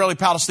current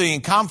Israeli-Palestinian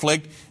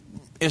conflict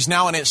is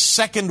now in its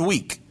second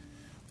week.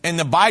 And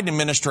the Biden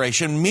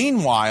administration,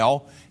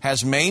 meanwhile,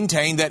 has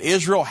maintained that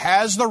Israel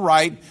has the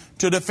right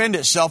to defend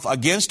itself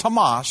against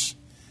Hamas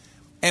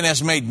and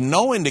has made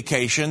no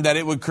indication that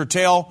it would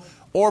curtail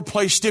or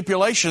place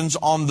stipulations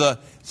on the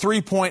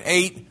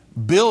 $3.8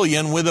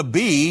 billion with a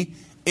B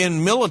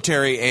in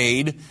military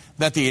aid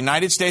that the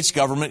United States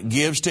government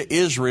gives to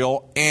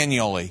Israel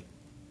annually.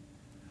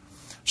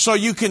 So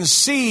you can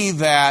see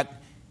that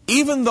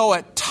even though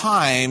at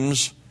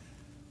times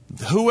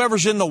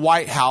whoever's in the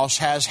White House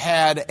has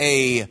had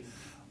a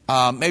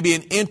maybe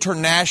an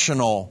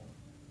international,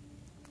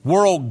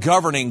 world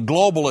governing,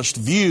 globalist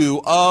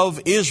view of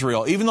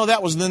Israel, even though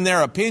that was in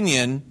their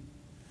opinion,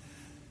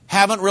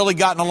 haven't really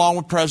gotten along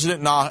with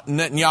President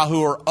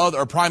Netanyahu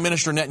or Prime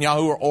Minister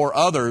Netanyahu or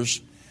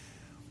others,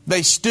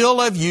 they still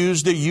have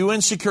used the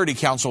UN Security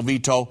Council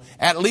veto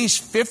at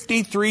least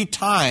 53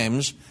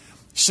 times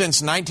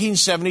since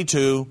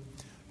 1972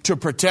 to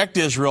protect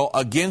Israel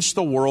against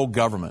the world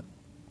government.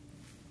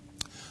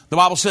 The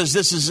Bible says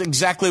this is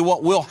exactly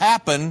what will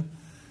happen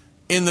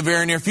in the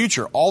very near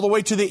future, all the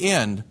way to the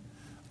end,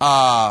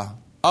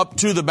 up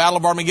to the Battle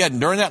of Armageddon.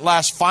 During that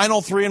last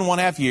final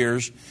 3.5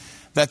 years,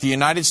 that the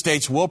United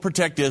States will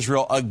protect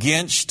Israel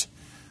against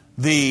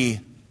the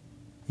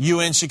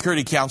UN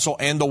Security Council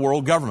and the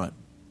world government.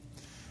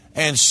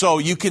 And so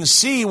you can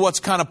see what's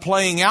kind of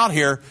playing out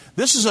here.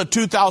 This is a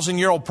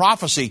 2,000-year-old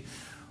prophecy.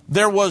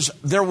 There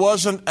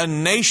wasn't a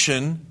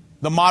nation,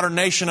 the modern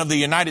nation of the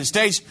United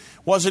States,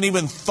 wasn't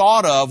even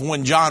thought of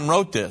when John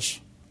wrote this.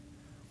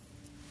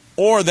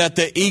 Or that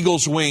the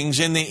eagle's wings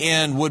in the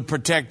end would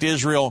protect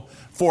Israel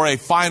for a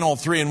final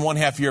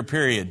 3.5 year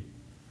period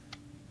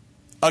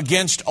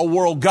against a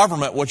world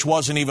government which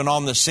wasn't even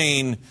on the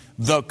scene,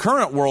 the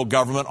current world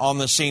government on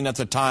the scene at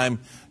the time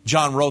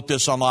John wrote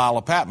this on the Isle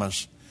of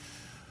Patmos.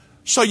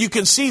 So you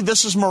can see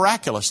this is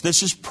miraculous.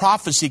 This is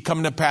prophecy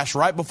coming to pass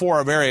right before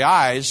our very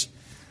eyes.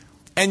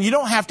 And you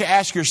don't have to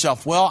ask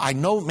yourself, well, I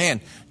know,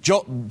 man,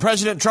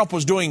 President Trump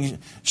was doing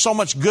so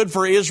much good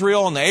for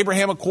Israel and the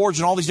Abraham Accords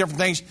and all these different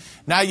things.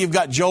 Now you've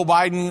got Joe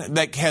Biden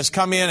that has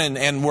come in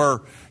and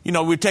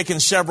we've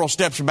taken several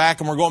steps back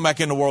and we're going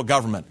back into world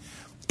government.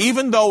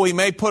 Even though he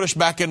may put us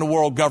back into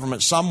world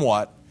government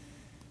somewhat,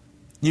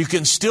 you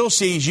can still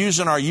see he's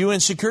using our UN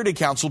Security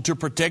Council to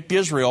protect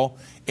Israel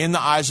in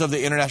the eyes of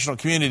the international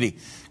community.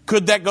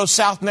 Could that go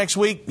south next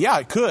week? Yeah,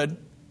 it could.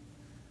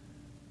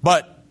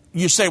 But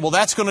you say, well,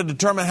 that's going to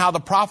determine how the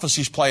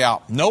prophecies play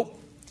out. Nope.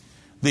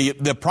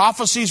 The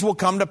prophecies will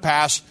come to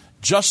pass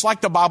just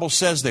like the Bible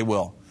says they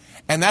will.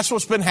 And that's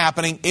what's been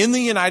happening in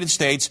the United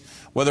States,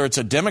 whether it's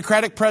a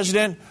Democratic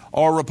president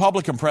or a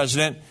Republican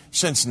president,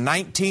 since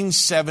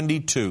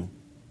 1972.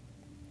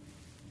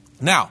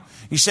 Now,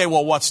 you say,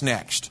 well, what's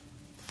next?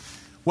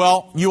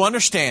 Well, you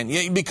understand,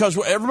 because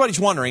everybody's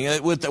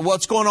wondering, with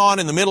what's going on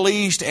in the Middle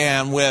East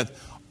and with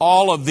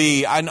all of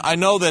I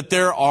know that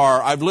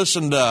I've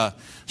listened to,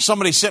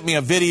 somebody sent me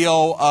a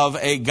video of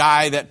a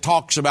guy that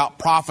talks about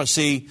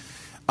prophecy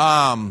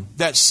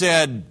that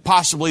said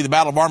possibly the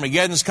Battle of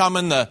Armageddon is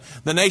coming, the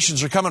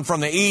nations are coming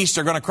from the east,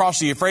 they're going to cross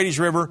the Euphrates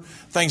River,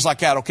 things like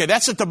that. Okay,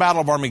 that's at the Battle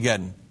of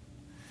Armageddon.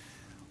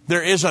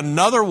 There is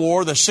another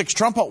war, the Sixth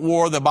Trumpet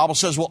War, the Bible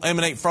says will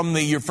emanate from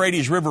the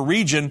Euphrates River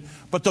region,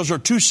 but those are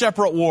two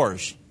separate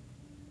wars.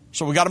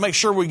 So we've got to make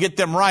sure we get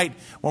them right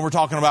when we're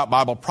talking about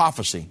Bible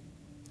prophecy.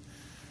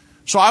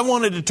 So I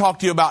wanted to talk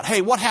to you about,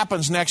 hey, what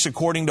happens next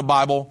according to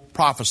Bible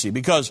prophecy?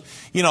 Because,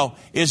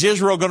 is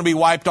Israel going to be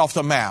wiped off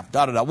the map?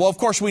 Well, of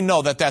course, we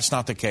know that that's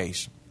not the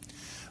case.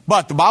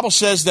 But the Bible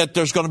says that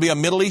there's going to be a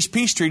Middle East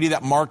peace treaty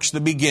that marks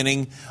the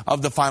beginning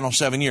of the final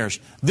 7 years.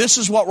 This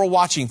is what we're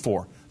watching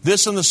for.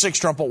 This and the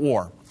Sixth Trumpet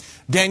War.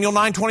 Daniel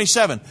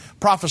 9:27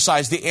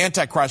 prophesies the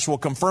Antichrist will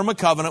confirm a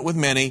covenant with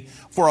many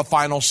for a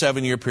final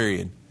 7-year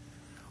period.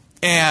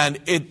 And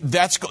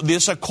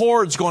this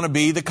accord's going to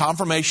be the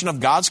confirmation of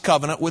God's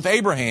covenant with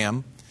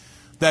Abraham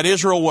that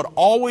Israel would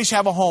always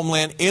have a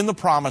homeland in the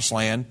Promised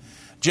Land.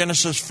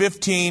 Genesis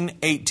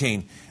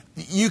 15:18.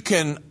 You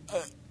can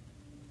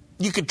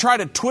try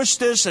to twist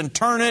this and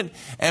turn it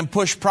and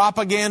push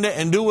propaganda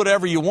and do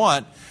whatever you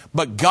want,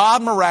 but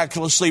God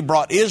miraculously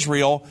brought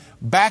Israel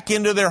back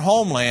into their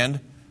homeland,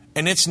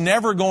 and it's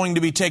never going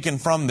to be taken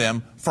from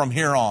them from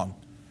here on.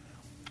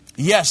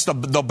 Yes, the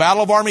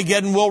Battle of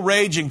Armageddon will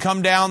rage and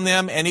come down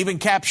them and even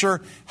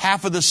capture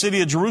half of the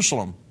city of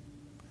Jerusalem.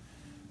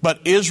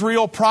 But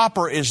Israel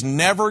proper is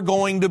never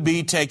going to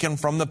be taken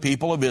from the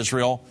people of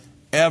Israel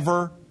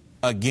ever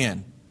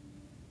again.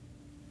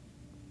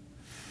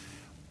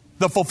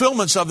 The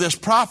fulfillments of this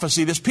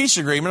prophecy, this peace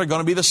agreement, are going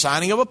to be the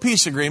signing of a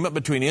peace agreement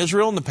between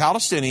Israel and the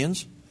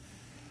Palestinians.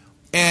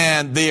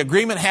 And the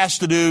agreement has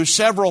to do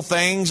several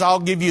things.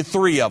 I'll give you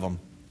 3 of them.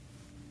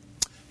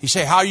 You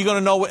say, how are you going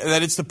to know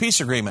that it's the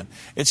peace agreement?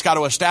 It's got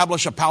to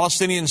establish a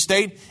Palestinian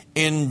state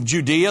in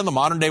Judea, the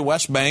modern-day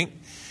West Bank.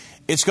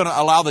 It's going to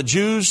allow the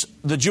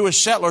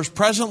Jewish settlers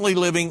presently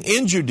living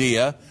in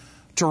Judea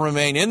to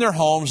remain in their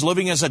homes,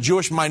 living as a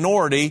Jewish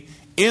minority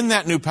in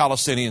that new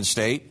Palestinian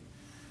state.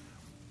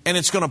 And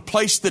it's going to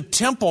place the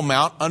Temple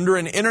Mount under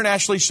an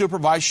internationally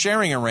supervised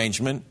sharing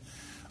arrangement,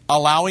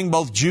 allowing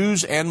both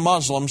Jews and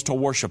Muslims to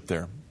worship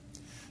there.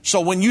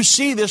 So when you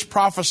see this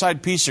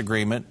prophesied peace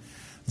agreement,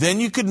 then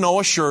you could know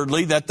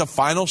assuredly that the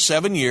final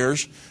 7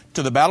 years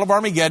to the Battle of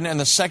Armageddon and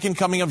the second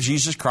coming of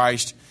Jesus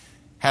Christ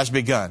has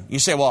begun. You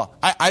say, well,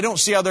 I don't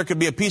see how there could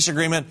be a peace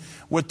agreement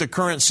with the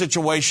current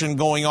situation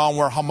going on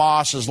where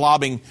Hamas is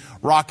lobbing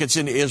rockets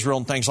into Israel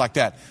and things like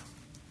that.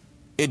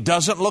 It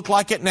doesn't look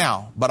like it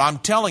now, but I'm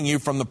telling you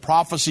from the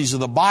prophecies of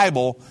the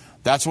Bible,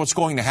 that's what's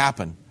going to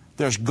happen.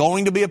 There's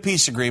going to be a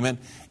peace agreement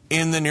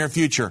in the near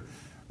future.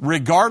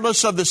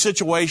 Regardless of the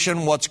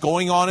situation, what's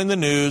going on in the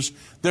news,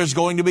 there's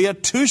going to be a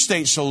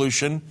 2-state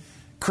solution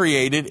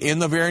created in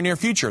the very near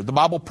future. The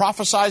Bible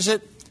prophesies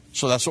it,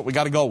 so that's what we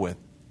got to go with.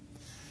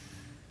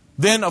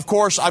 Then, of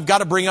course, I've got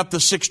to bring up the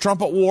 6th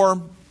trumpet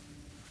war.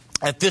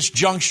 At this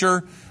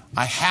juncture,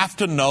 I have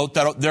to note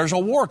that there's a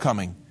war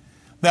coming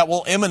that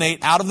will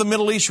emanate out of the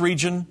Middle East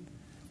region,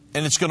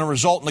 and it's going to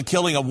result in the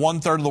killing of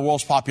 1/3 of the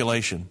world's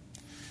population.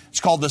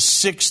 It's called the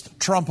 6th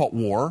trumpet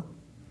war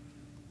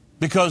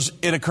because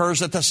it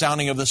occurs at the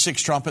sounding of the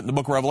 6th trumpet in the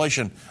book of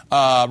Revelation,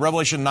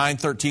 Revelation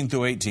 9:13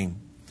 through 18.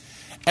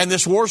 And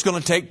this war is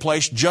going to take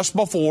place just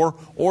before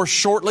or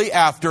shortly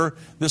after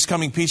this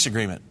coming peace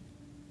agreement.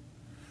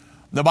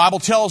 The Bible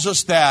tells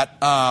us that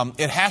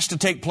it has to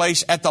take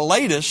place at the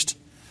latest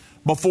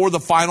before the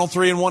final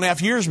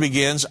 3.5 years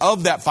begins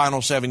of that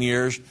final 7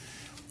 years.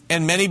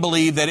 And many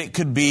believe that it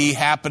could be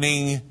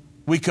happening.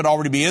 We could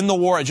already be in the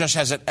war. It just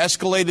hasn't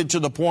escalated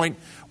to the point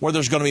where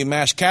there's going to be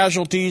mass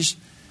casualties.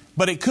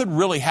 But it could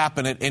really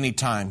happen at any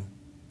time.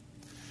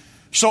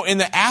 So in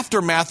the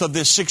aftermath of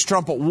this 6th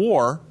trumpet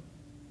war,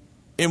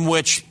 in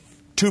which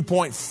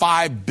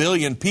 2.5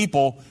 billion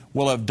people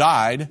will have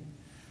died,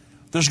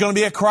 there's going to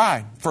be a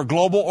cry for a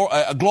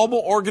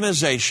global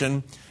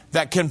organization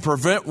that can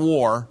prevent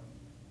war,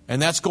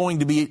 and that's going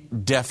to be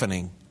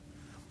deafening.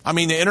 I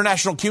mean, the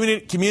international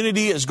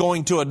community is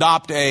going to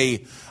adopt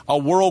a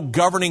world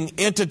governing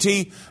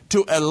entity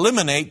to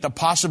eliminate the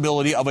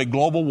possibility of a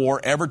global war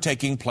ever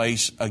taking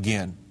place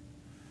again.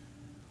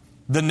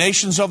 The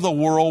nations of the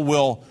world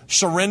will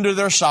surrender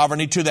their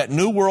sovereignty to that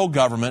new world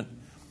government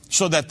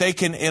so that they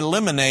can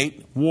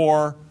eliminate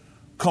war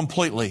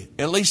completely.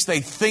 At least they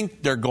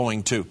think they're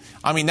going to.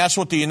 I mean, that's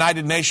what the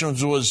United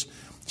Nations was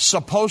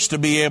supposed to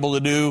be able to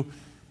do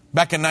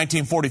back in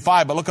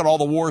 1945, but look at all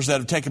the wars that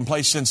have taken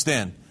place since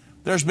then.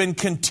 There's been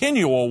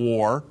continual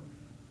war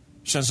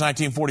since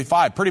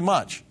 1945, pretty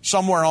much,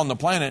 somewhere on the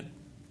planet.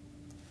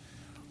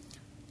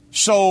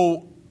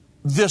 So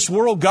this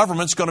world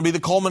government's going to be the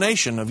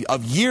culmination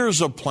of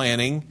years of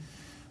planning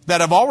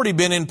that have already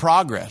been in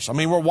progress. I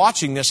mean, we're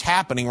watching this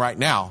happening right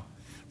now.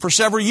 For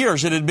several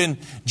years, it had been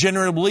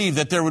generally believed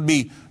that there would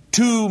be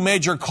 2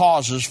 major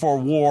causes for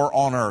war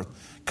on earth.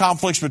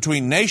 Conflicts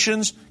between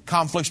nations,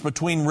 conflicts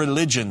between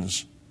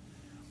religions.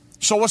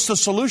 So what's the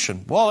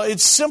solution? Well,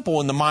 it's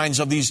simple in the minds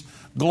of these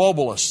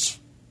globalists.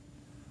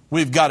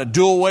 We've got to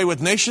do away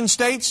with nation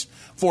states,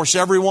 force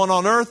everyone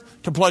on earth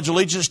to pledge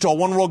allegiance to a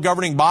one world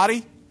governing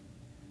body,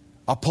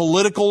 a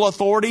political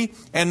authority.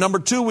 And number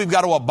 2, we've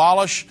got to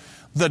abolish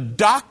the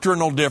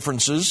doctrinal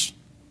differences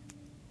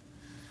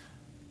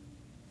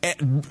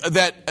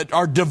that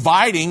are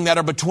dividing, that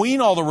are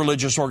between all the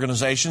religious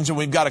organizations, and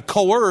we've got to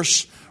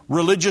coerce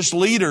religious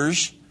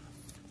leaders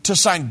to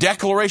sign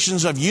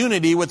declarations of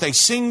unity with a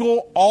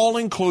single,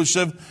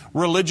 all-inclusive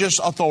religious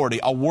authority,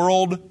 a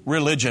world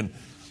religion.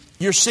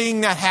 You're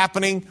seeing that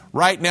happening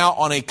right now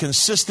on a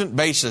consistent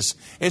basis.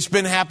 It's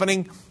been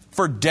happening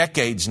for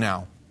decades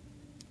now.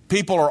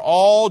 People are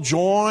all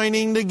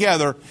joining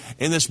together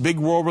in this big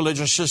world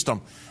religious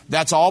system.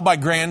 That's all by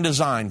grand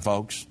design,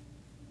 folks.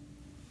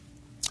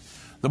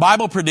 The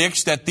Bible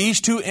predicts that these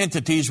 2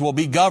 entities will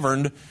be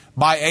governed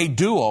by a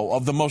duo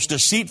of the most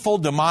deceitful,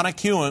 demonic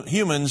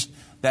humans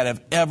that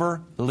have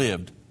ever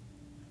lived.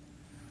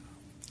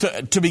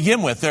 To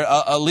begin with,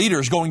 a leader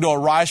is going to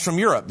arise from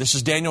Europe. This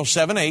is Daniel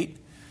 7:8,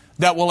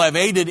 that will have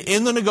aided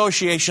in the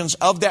negotiations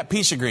of that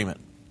peace agreement.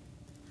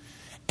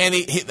 And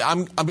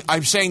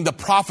I'm saying the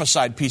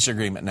prophesied peace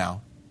agreement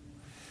now.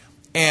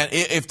 And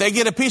if they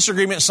get a peace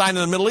agreement signed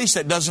in the Middle East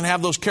that doesn't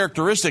have those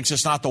characteristics,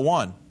 it's not the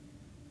one.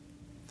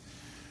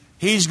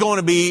 He's going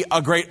to be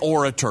a great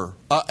orator,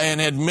 an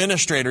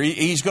administrator.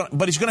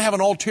 But he's going to have an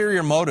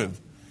ulterior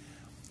motive.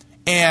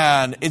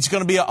 And it's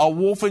going to be a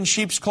wolf in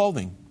sheep's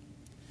clothing.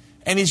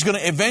 And he's going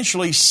to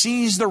eventually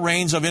seize the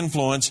reins of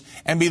influence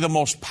and be the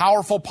most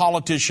powerful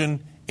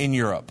politician in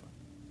Europe.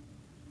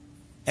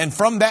 And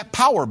from that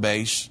power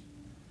base,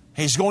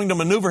 He's going to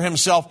maneuver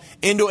himself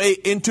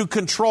into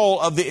control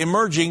of the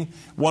emerging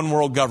one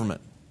world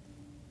government.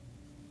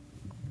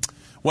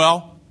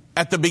 Well,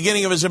 at the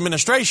beginning of his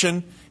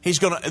administration,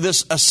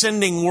 this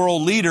ascending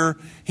world leader,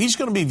 he's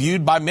going to be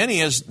viewed by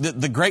many as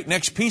the great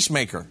next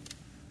peacemaker.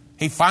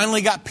 He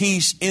finally got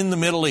peace in the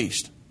Middle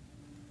East.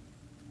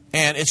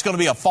 And it's going to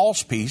be a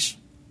false peace,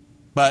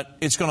 but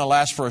it's going to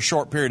last for a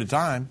short period of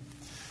time.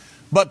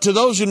 But to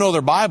those who know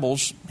their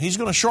Bibles, he's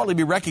going to shortly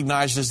be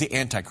recognized as the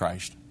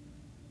Antichrist.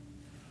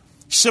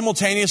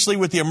 Simultaneously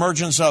with the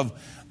emergence of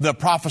the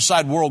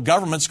prophesied world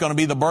government is going to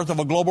be the birth of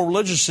a global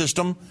religious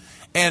system.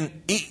 And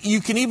you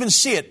can even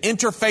see it,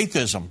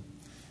 interfaithism.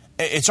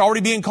 It's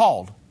already being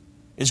called.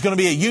 It's going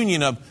to be a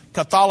union of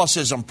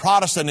Catholicism,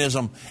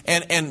 Protestantism,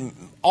 and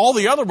all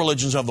the other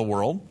religions of the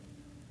world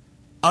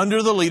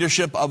under the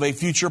leadership of a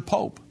future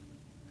pope.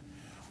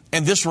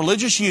 And this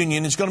religious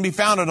union is going to be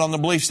founded on the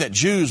beliefs that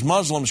Jews,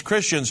 Muslims,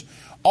 Christians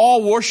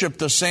all worship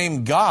the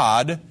same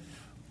God,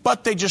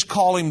 but they just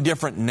call him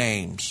different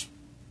names.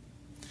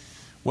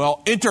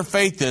 Well,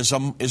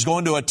 interfaithism is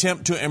going to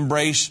attempt to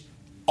embrace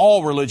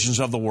all religions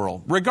of the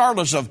world,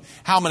 regardless of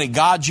how many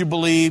gods you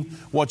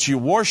believe, what you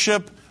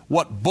worship,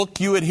 what book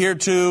you adhere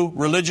to,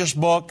 religious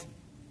book.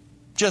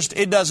 Just,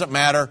 it doesn't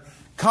matter.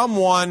 Come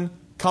one,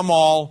 come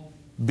all,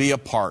 be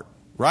apart,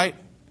 right?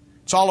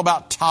 It's all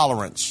about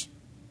tolerance.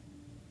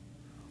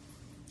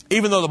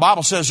 Even though the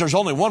Bible says there's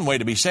only one way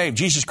to be saved,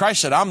 Jesus Christ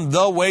said, I'm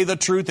the way, the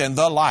truth, and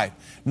the life.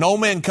 No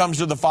man comes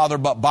to the Father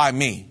but by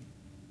me.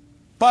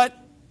 But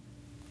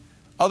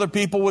other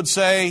people would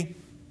say,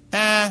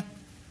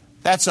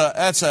 that's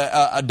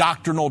a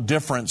doctrinal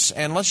difference,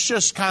 and let's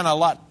just kind of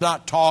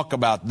not talk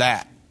about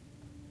that.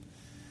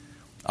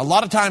 A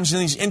lot of times in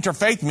these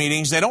interfaith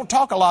meetings, they don't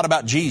talk a lot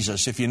about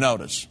Jesus, if you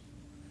notice.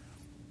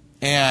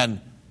 And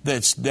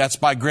that's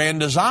by grand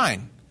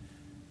design,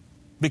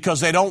 because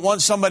they don't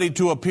want somebody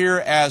to appear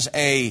as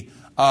a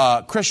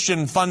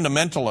Christian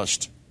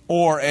fundamentalist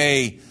or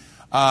a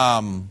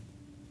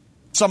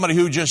somebody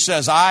who just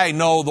says, I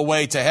know the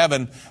way to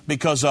heaven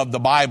because of the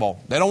Bible.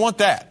 They don't want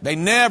that. They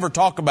never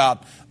talk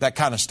about that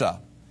kind of stuff.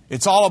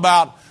 It's all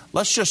about,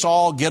 let's just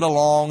all get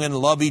along and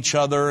love each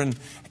other and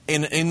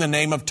in the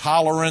name of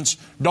tolerance.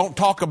 Don't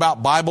talk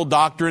about Bible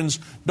doctrines.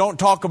 Don't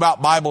talk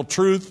about Bible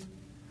truth.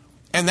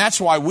 And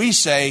that's why we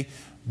say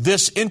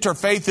this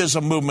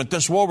interfaithism movement,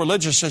 this world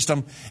religious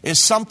system, is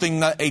something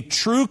that a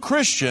true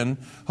Christian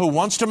who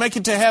wants to make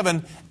it to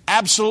heaven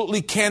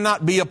absolutely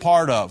cannot be a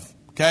part of.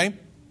 Okay?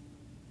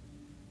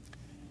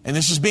 And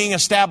this is being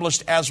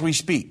established as we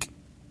speak.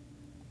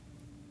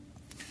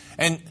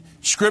 And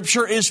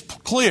Scripture is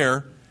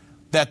clear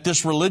that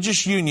this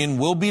religious union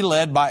will be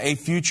led by a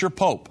future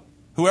pope.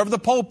 Whoever the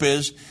pope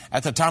is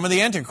at the time of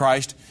the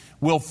Antichrist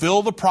will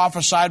fill the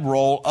prophesied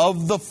role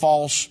of the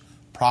false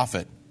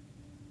prophet.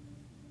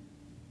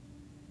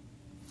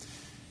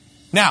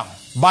 Now,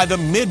 by the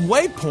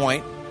midway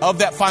point of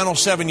that final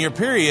 7-year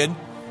period,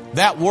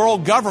 that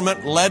world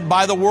government led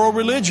by the world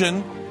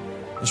religion,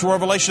 this is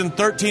Revelation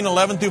 13,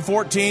 11 through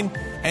 14,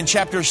 and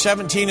chapters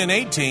 17 and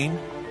 18.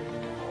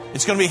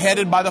 It's going to be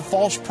headed by the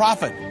false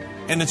prophet,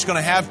 and it's going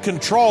to have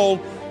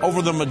control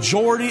over the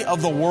majority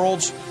of the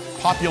world's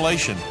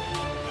population.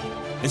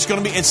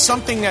 It's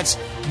something that's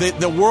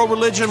the world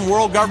religion,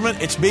 world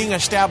government, it's being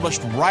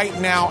established right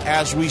now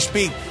as we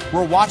speak.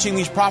 We're watching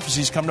these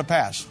prophecies come to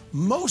pass.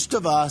 Most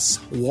of us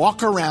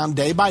walk around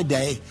day by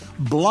day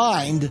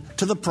blind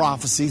to the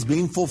prophecies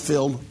being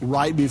fulfilled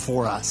right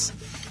before us.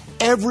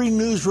 Every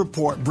news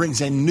report brings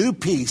a new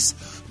piece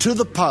to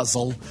the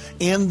puzzle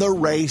in the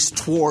race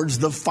towards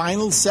the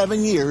final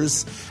 7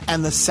 years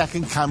and the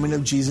second coming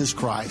of Jesus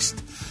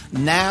Christ.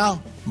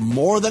 Now,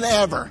 more than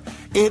ever,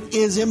 it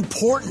is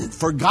important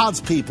for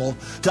God's people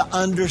to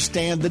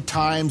understand the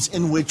times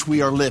in which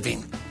we are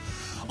living.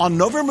 On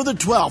November the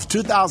 12th,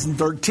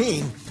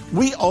 2013,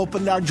 we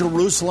opened our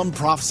Jerusalem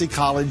Prophecy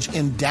College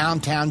in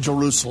downtown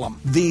Jerusalem.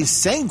 These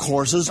same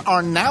courses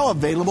are now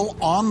available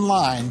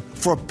online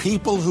for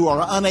people who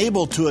are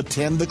unable to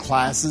attend the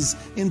classes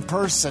in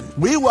person.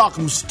 We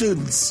welcome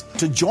students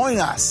to join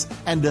us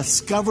and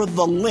discover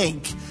the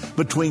link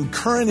between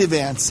current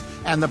events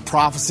and the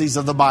prophecies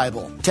of the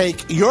Bible.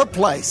 Take your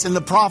place in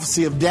the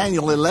prophecy of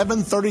Daniel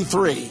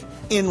 11:33.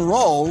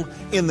 Enroll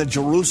in the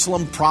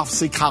Jerusalem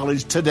Prophecy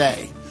College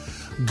today.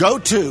 Go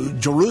to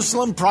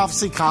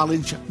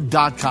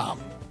JerusalemProphecyCollege.com.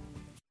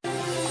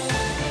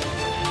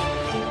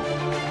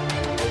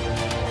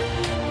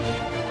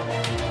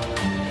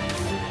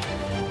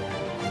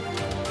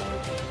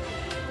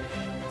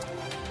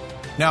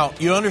 Now,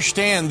 you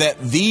understand that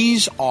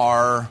these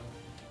are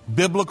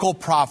biblical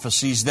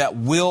prophecies that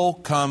will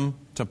come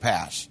to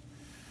pass.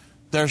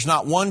 There's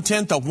not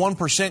 1/10 of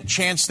 1%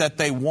 chance that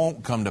they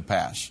won't come to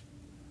pass.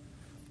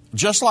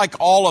 Just like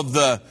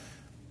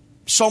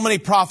so many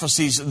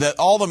prophecies, that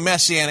all the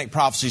messianic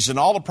prophecies and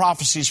all the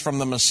prophecies from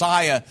the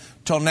Messiah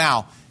till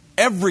now,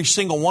 every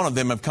single one of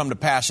them have come to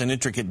pass in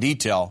intricate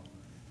detail.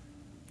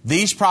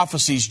 These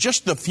prophecies,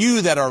 just the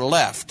few that are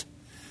left,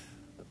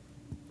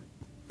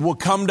 will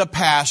come to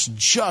pass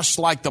just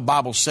like the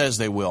Bible says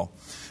they will.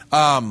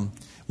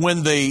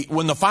 when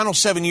the final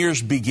 7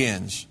 years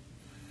begins.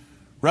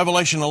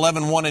 Revelation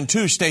 11:1 and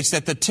 2 states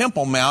that the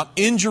Temple Mount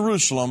in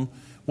Jerusalem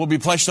will be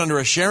placed under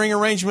a sharing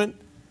arrangement,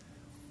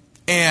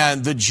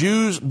 and the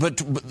Jews,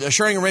 but a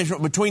sharing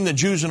arrangement between the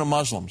Jews and the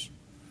Muslims.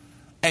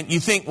 And you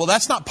think, well,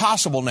 that's not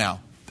possible now.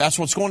 That's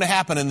what's going to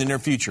happen in the near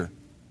future.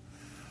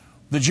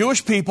 The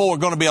Jewish people are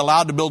going to be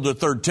allowed to build their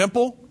third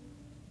temple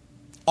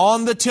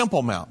on the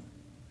Temple Mount.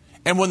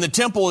 And when the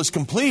temple is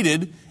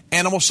completed,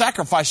 animal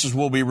sacrifices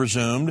will be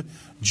resumed,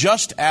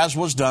 just as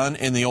was done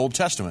in the Old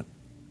Testament.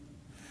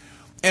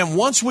 And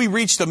once we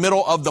reach the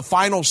middle of the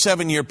final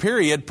 7-year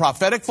period,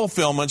 prophetic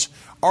fulfillments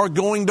are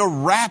going to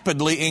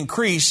rapidly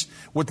increase,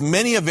 with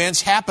many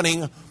events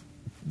happening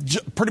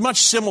pretty much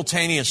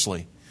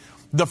simultaneously.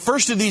 The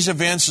first of these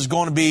events is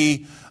going to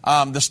be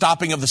the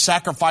stopping of the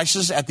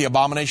sacrifices at the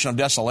abomination of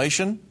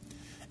desolation.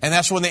 And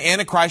that's when the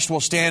Antichrist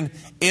will stand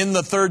in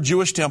the third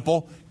Jewish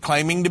temple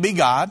claiming to be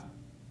God.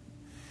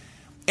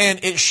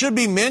 And it should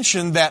be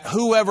mentioned that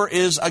whoever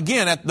is,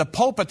 again, at the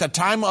Pope at the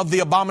time of the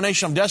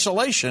abomination of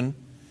desolation,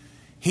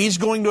 he's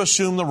going to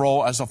assume the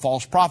role as a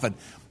false prophet.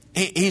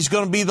 He's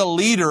going to be the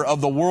leader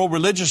of the world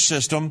religious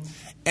system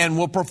and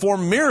will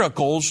perform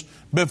miracles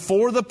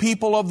before the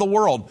people of the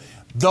world.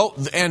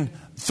 And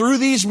through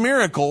these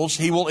miracles,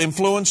 he will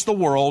influence the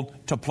world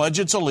to pledge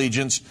its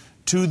allegiance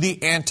to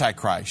the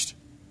Antichrist.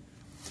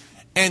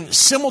 And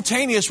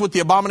simultaneous with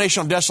the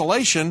abomination of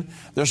desolation,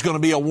 there's going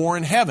to be a war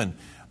in heaven.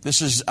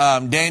 This is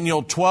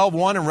Daniel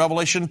 12:1 and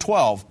Revelation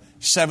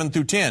 12:7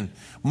 through 10.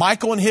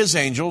 Michael and his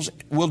angels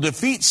will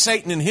defeat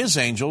Satan and his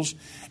angels,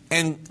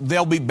 and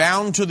they'll be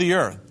bound to the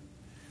earth.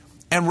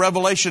 And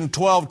Revelation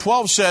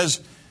 12:12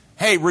 says,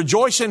 hey,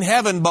 rejoice in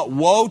heaven, but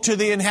woe to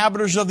the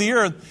inhabitants of the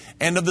earth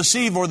and of the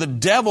sea, for the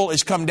devil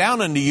is come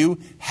down unto you,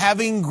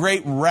 having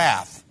great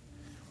wrath,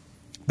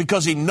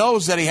 because he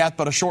knows that he hath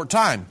but a short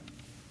time.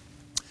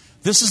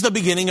 This is the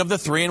beginning of the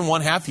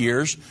 3.5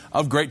 years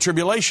of great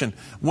tribulation,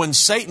 when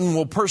Satan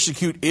will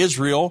persecute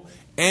Israel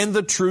and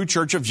the true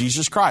church of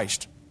Jesus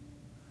Christ.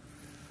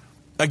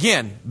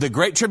 Again, the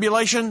great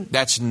tribulation,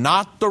 that's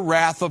not the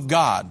wrath of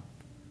God.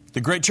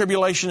 The great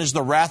tribulation is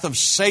the wrath of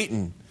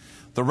Satan.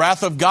 The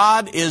wrath of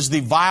God is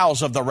the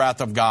vials of the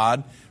wrath of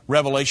God,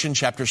 Revelation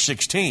chapter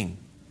 16.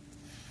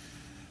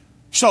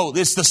 So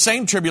it's the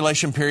same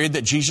tribulation period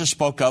that Jesus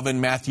spoke of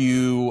in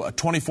Matthew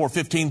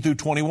 24:15 through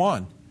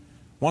 21.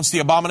 Once the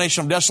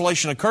abomination of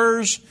desolation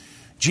occurs,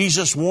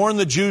 Jesus warned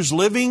the Jews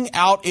living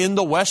out in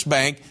the West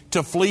Bank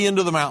to flee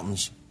into the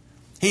mountains.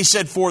 He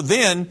said, for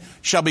then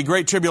shall be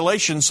great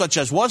tribulation, such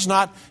as was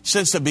not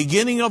since the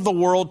beginning of the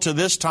world to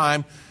this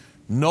time,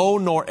 no,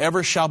 nor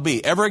ever shall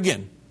be. Ever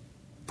again.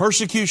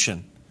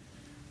 Persecution.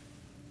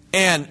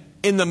 And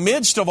in the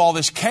midst of all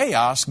this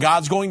chaos,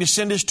 God's going to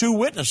send his two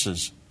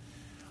witnesses.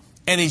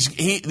 And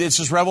this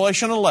is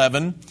Revelation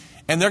 11,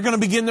 and they're going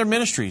to begin their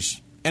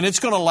ministries. And it's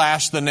going to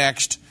last the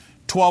next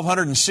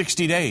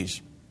 1,260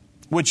 days,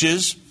 which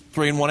is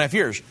 3.5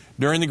 years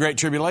during the Great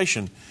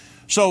Tribulation.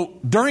 So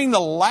during the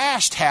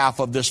last half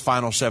of this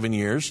final 7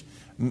 years,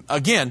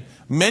 again,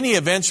 many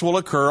events will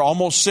occur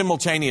almost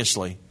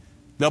simultaneously.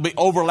 They'll be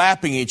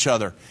overlapping each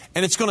other.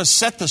 And it's going to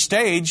set the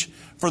stage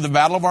for the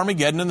Battle of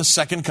Armageddon and the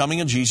second coming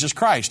of Jesus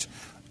Christ.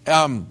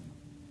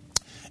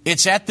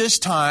 It's at this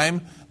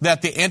time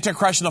that the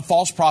Antichrist and the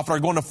false prophet are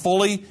going to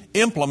fully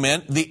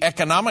implement the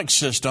economic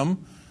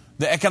system,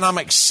 the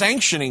economic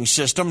sanctioning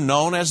system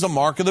known as the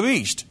mark of the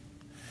beast.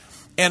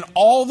 And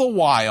all the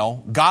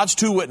while, God's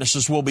two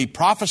witnesses will be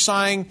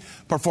prophesying,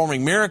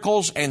 performing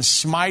miracles, and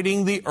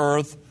smiting the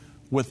earth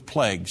with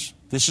plagues.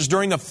 This is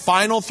during the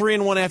final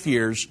 3.5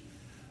 years,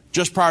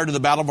 just prior to the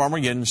Battle of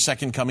Armageddon, the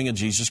second coming of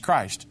Jesus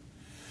Christ.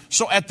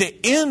 So at the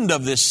end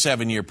of this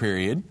 7-year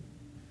period,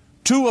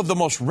 two of the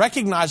most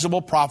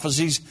recognizable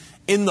prophecies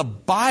in the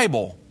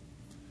Bible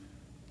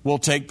will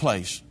take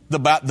place. The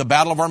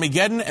Battle of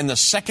Armageddon and the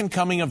second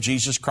coming of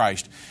Jesus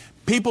Christ.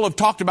 People have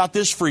talked about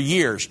this for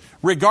years,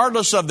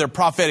 regardless of their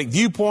prophetic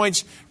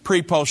viewpoints,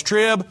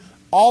 pre-post-trib,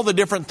 all the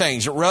different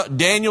things.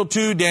 Daniel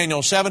 2,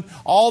 Daniel 7,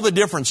 all the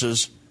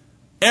differences.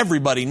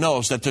 Everybody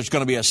knows that there's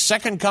going to be a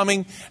second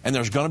coming and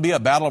there's going to be a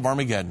Battle of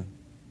Armageddon.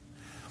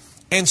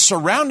 And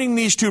surrounding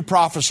these two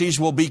prophecies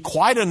will be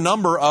quite a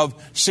number of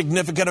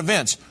significant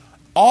events.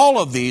 All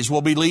of these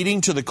will be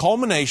leading to the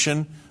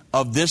culmination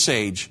of this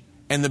age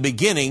and the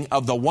beginning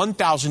of the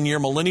 1,000-year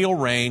millennial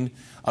reign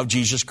of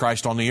Jesus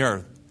Christ on the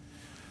earth.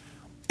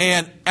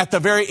 And at the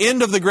very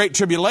end of the Great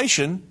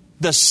Tribulation,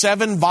 the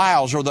 7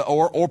 vials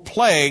or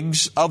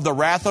plagues of the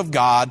wrath of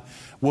God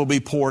will be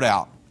poured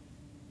out.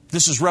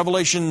 This is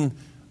Revelation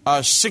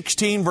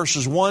 16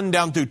 verses 1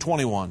 down through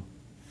 21.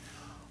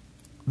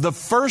 The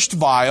first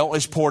vial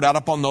is poured out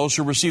upon those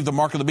who receive the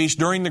mark of the beast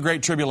during the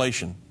Great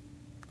Tribulation.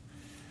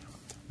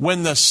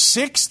 When the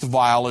 6th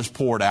vial is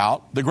poured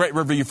out, the great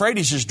river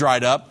Euphrates is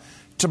dried up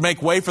to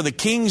make way for the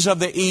kings of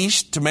the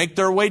east to make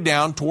their way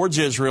down towards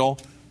Israel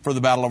for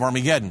the Battle of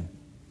Armageddon.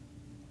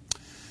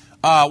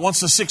 Once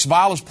the 6th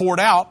vial is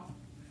poured out,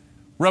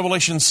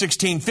 Revelation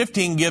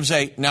 16:15 gives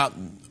now,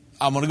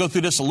 I'm going to go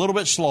through this a little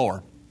bit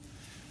slower.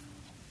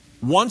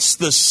 once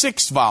the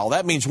sixth vial,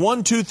 that means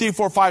 1, 2, 3,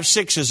 4, 5,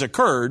 6 has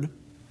occurred.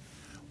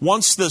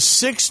 Once the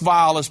sixth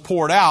vial is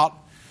poured out,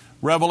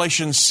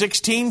 Revelation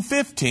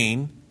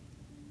 16:15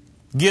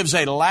 gives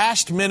a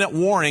last-minute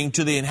warning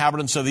to the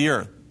inhabitants of the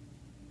earth.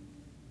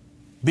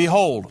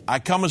 Behold, I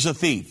come as a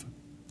thief.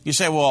 You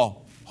say,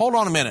 well, hold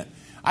on a minute.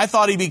 I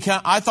thought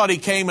he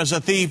came as a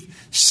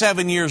thief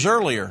 7 years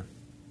earlier,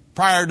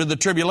 prior to the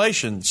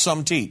tribulation,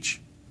 some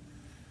teach.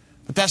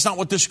 But that's not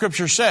what this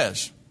scripture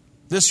says.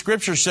 This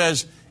scripture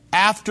says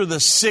after the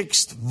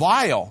sixth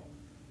vial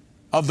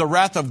of the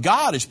wrath of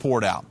God is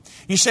poured out.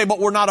 You say, but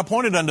we're not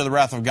appointed unto the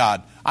wrath of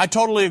God. I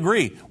totally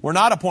agree. We're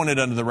not appointed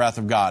unto the wrath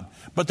of God.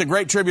 But the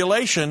Great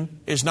Tribulation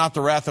is not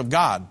the wrath of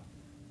God.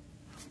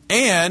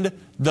 And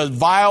the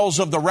vials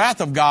of the wrath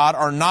of God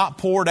are not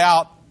poured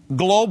out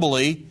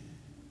globally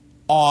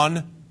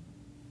on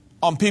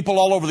people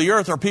all over the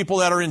earth or people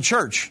that are in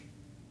church.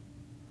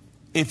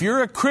 If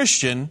you're a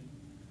Christian,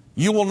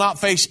 you will not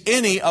face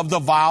any of the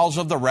vials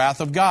of the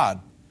wrath of God.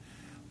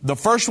 The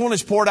first one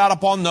is poured out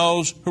upon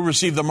those who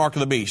receive the mark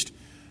of the beast.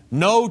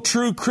 No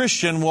true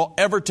Christian will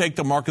ever take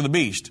the mark of the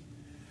beast.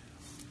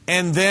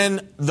 And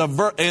then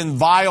in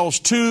vials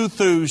 2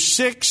 through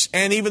 6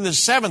 and even the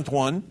seventh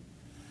one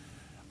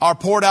are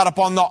poured out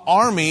upon the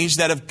armies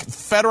that have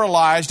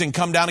federalized and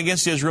come down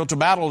against Israel to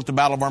battle at the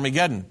Battle of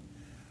Armageddon.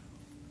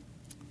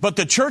 But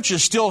the church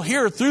is still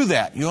here through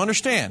that. You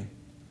understand?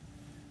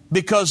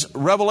 Because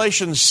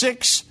Revelation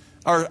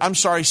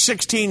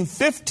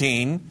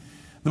 16:15,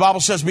 the Bible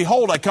says,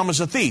 behold, I come as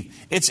a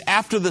thief. It's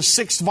after the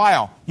sixth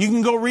vial. You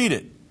can go read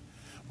it.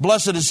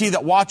 Blessed is he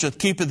that watcheth,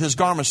 keepeth his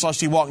garments,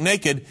 lest he walk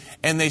naked,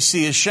 and they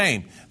see his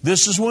shame.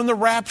 This is when the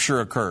rapture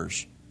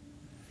occurs.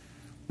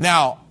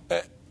 Now,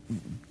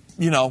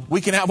 we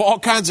can have all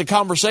kinds of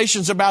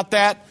conversations about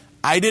that.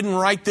 I didn't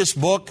write this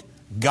book.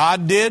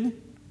 God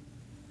did.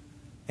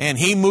 And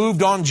he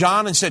moved on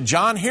John and said,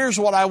 John, here's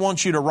what I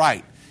want you to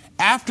write.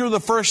 After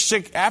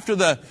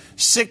the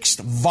sixth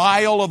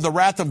vial of the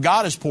wrath of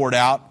God is poured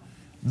out,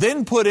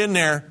 then put in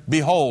there,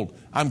 behold,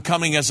 I'm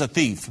coming as a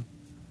thief.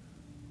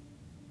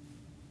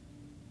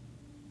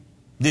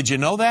 Did you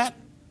know that?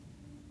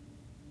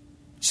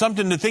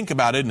 Something to think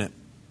about, isn't it?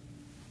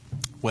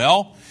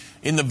 Well,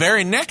 in the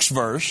very next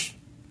verse,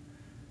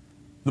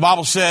 the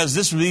Bible says,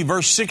 this would be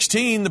verse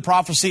 16, the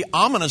prophecy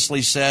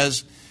ominously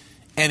says,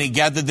 and he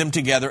gathered them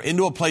together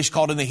into a place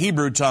called in the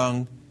Hebrew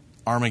tongue,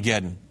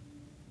 Armageddon.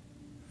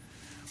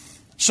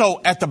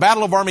 So at the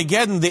Battle of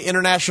Armageddon, the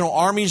international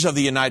armies of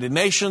the United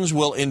Nations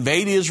will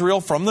invade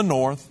Israel from the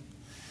north.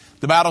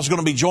 The battle is going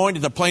to be joined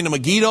at the plain of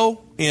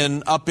Megiddo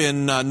up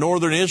in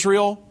northern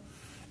Israel.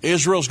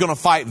 Israel's going to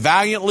fight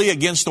valiantly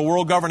against the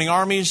world governing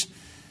armies.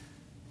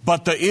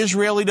 But the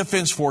Israeli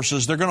defense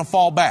forces, they're going to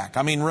fall back.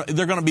 I mean,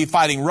 they're going to be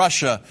fighting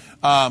Russia,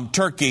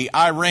 Turkey,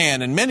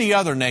 Iran, and many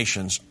other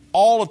nations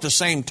all at the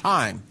same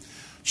time.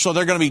 So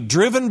they're going to be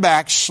driven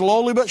back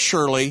slowly but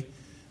surely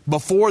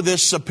before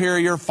this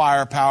superior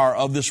firepower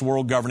of this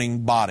world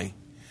governing body.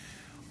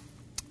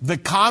 The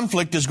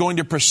conflict is going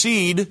to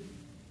proceed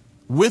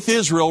with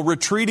Israel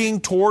retreating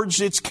towards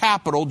its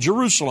capital,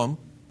 Jerusalem.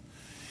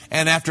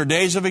 And after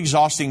days of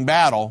exhausting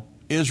battle,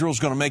 Israel's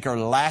going to make her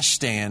last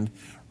stand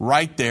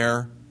right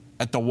there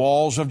at the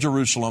walls of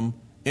Jerusalem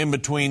in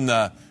between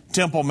the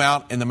Temple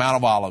Mount and the Mount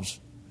of Olives.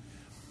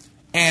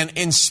 And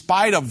in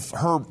spite of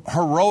her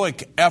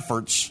heroic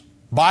efforts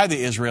by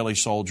the Israeli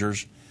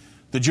soldiers,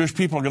 the Jewish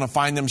people are going to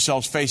find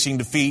themselves facing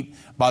defeat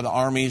by the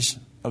armies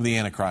of the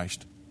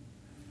Antichrist.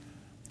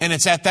 And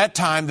it's at that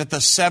time that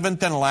the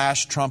seventh and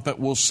last trumpet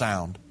will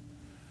sound.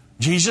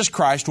 Jesus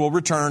Christ will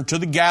return to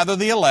gather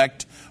the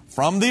elect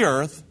from the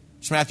earth.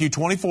 It's Matthew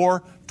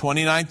 24,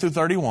 29 through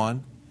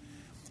 31.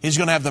 He's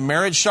going to have the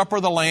marriage supper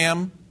of the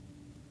Lamb,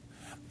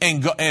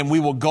 and we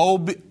will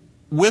go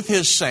with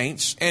his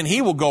saints, and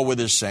he will go with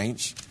his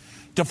saints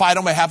to fight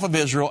on behalf of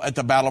Israel at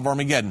the Battle of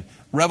Armageddon.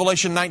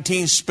 Revelation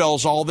 19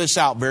 spells all this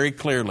out very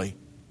clearly.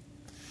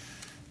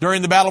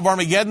 During the Battle of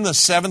Armageddon, the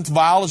seventh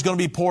vial is going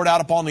to be poured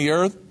out upon the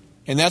earth,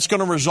 and that's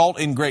going to result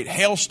in great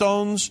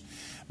hailstones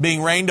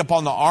being rained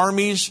upon the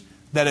armies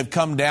that have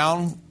come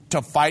down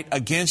to fight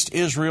against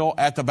Israel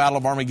at the Battle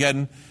of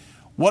Armageddon.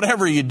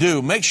 Whatever you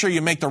do, make sure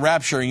you make the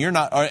rapture, and you're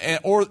not,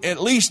 or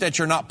at least that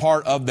you're not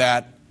part of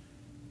that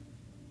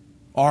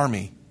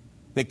army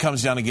that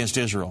comes down against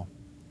Israel.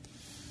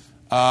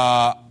 You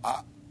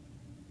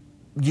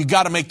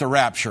got to make the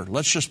rapture.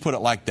 Let's just put it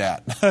like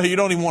that. You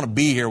don't even want to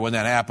be here when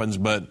that happens,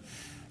 but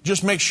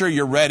just make sure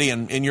you're ready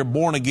and you're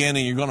born again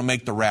and you're going to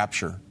make the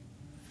rapture.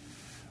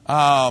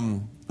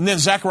 And then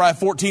Zechariah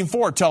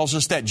 14:4 tells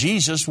us that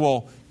Jesus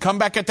will come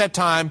back at that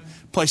time,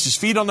 place his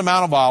feet on the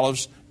Mount of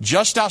Olives,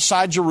 just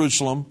outside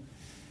Jerusalem,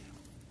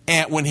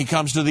 and when he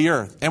comes to the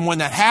earth. And when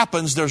that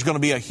happens, there's going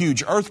to be a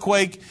huge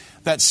earthquake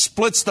that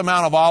splits the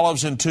Mount of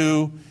Olives in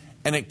two,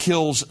 and it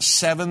kills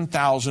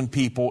 7,000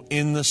 people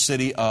in the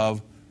city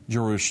of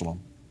Jerusalem.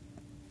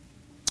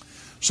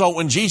 So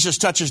when Jesus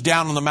touches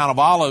down on the Mount of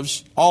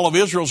Olives, all of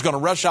Israel is going to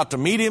rush out to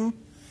meet him,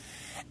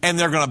 and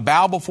they're going to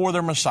bow before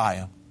their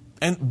Messiah.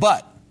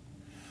 But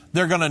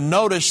they're going to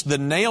notice the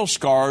nail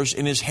scars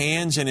in his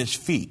hands and his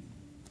feet.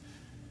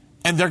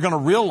 And they're going to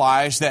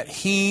realize that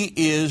he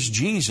is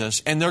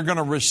Jesus, and they're going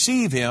to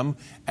receive him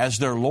as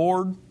their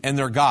Lord and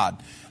their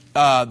God.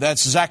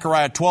 That's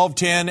Zechariah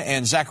 12:10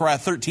 and Zechariah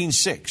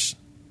 13:6.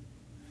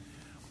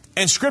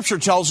 And Scripture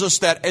tells us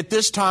that at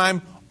this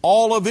time,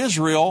 all of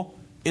Israel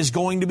is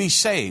going to be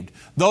saved.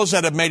 Those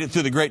that have made it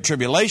through the Great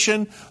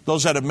Tribulation,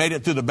 those that have made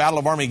it through the Battle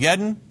of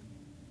Armageddon.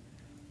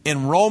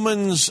 In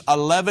Romans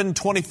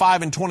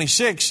 11:25 and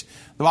 26,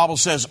 the Bible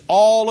says,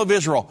 all of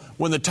Israel,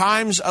 when the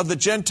times of the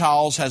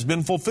Gentiles has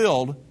been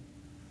fulfilled,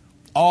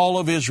 all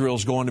of Israel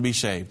is going to be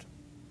saved.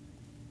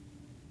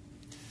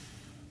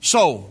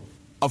 So,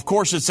 of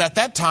course, it's at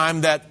that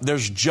time that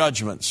there's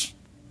judgments.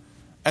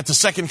 At the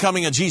second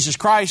coming of Jesus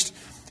Christ,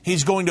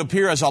 he's going to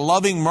appear as a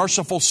loving,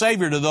 merciful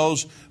Savior to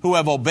those who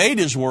have obeyed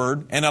his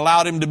word and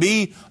allowed him to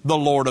be the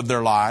Lord of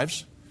their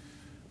lives.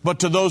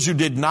 But to those who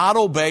did not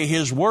obey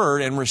his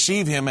word and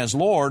receive him as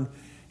Lord,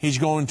 he's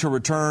going to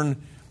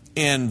return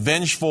in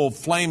vengeful,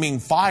 flaming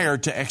fire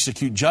to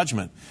execute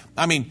judgment.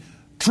 I mean,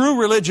 true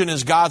religion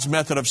is God's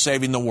method of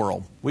saving the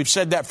world. We've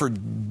said that for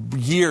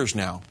years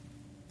now.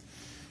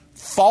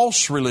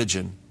 False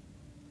religion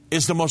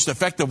is the most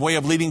effective way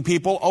of leading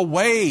people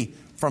away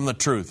from the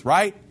truth,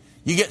 right?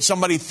 You get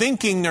somebody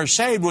thinking they're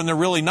saved when they're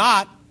really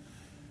not,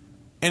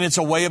 and it's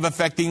a way of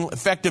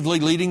effectively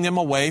leading them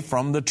away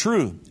from the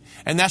truth.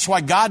 And that's why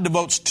God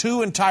devotes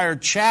 2 entire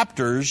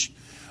chapters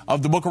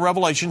of the book of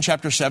Revelation,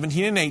 chapter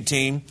 17 and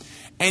 18,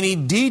 and he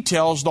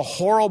details the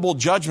horrible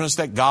judgments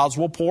that God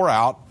will pour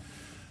out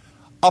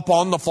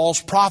upon the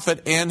false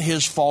prophet and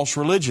his false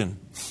religion.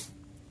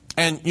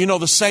 And you know,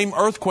 the same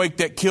earthquake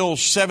that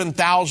kills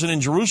 7,000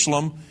 in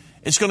Jerusalem,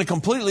 it's going to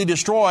completely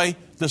destroy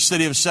the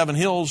city of Seven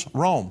Hills,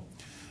 Rome.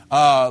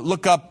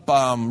 Look up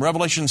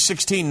Revelation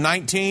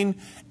 16:19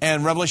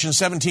 and Revelation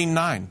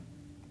 17:9.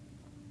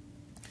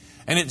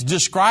 And it's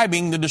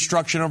describing the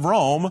destruction of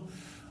Rome.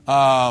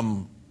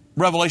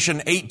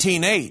 Revelation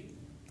 18:8.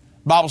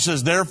 Bible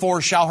says, therefore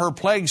shall her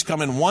plagues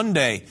come in one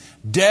day,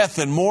 death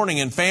and mourning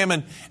and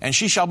famine, and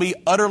she shall be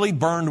utterly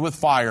burned with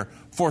fire.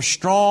 For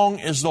strong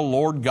is the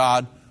Lord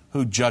God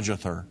who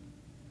judgeth her.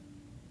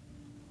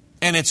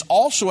 And it's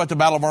also at the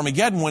Battle of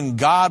Armageddon when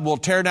God will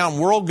tear down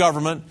world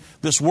government,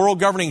 this world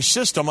governing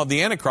system of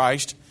the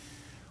Antichrist.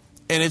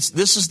 And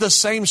this is the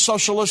same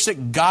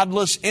socialistic,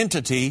 godless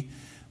entity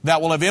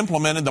that will have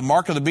implemented the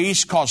mark of the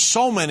beast, caused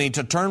so many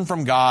to turn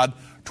from God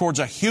towards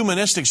a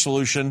humanistic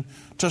solution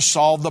to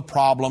solve the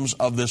problems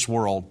of this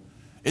world.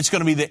 It's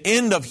going to be the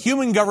end of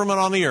human government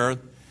on the earth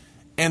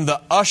and the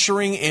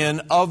ushering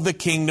in of the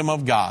kingdom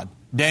of God.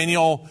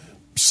 Daniel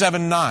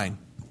 7:9.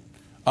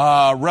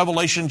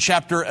 Revelation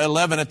chapter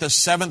 11 at the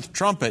 7th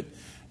trumpet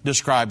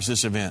describes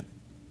this event.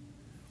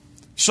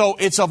 So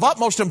it's of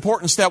utmost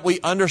importance that we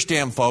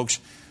understand, folks,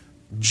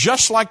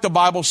 just like the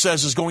Bible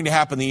says is going to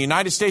happen, the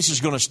United States is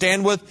going to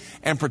stand with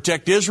and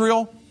protect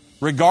Israel,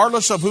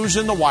 regardless of who's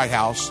in the White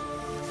House.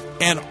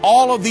 And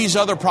all of these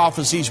other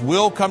prophecies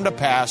will come to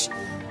pass,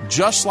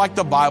 just like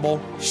the Bible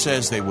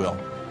says they will.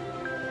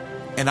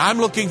 And I'm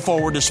looking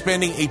forward to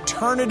spending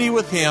eternity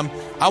with him.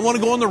 I want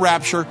to go in the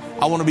rapture.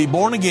 I want to be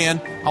born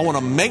again. I want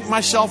to make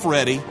myself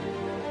ready.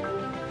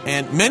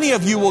 And many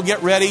of you will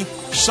get ready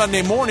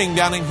Sunday morning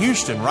down in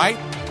Houston, right?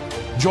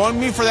 Join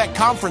me for that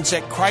conference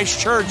at Christ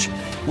Church.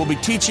 We'll be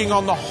teaching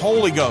on the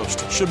Holy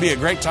Ghost. Should be a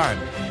great time.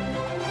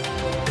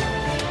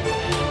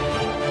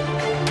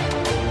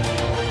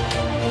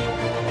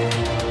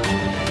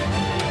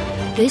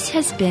 This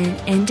has been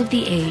End of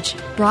the Age,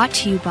 brought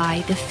to you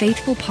by the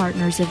faithful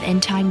partners of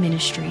End Time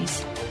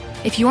Ministries.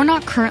 If you're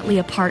not currently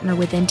a partner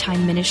with End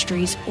Time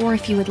Ministries, or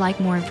if you would like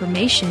more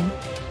information,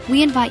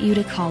 we invite you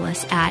to call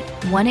us at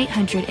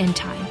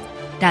 1-800-END-TIME.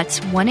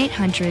 That's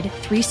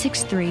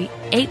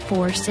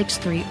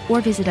 1-800-363-8463,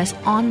 or visit us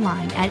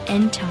online at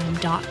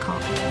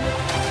endtime.com.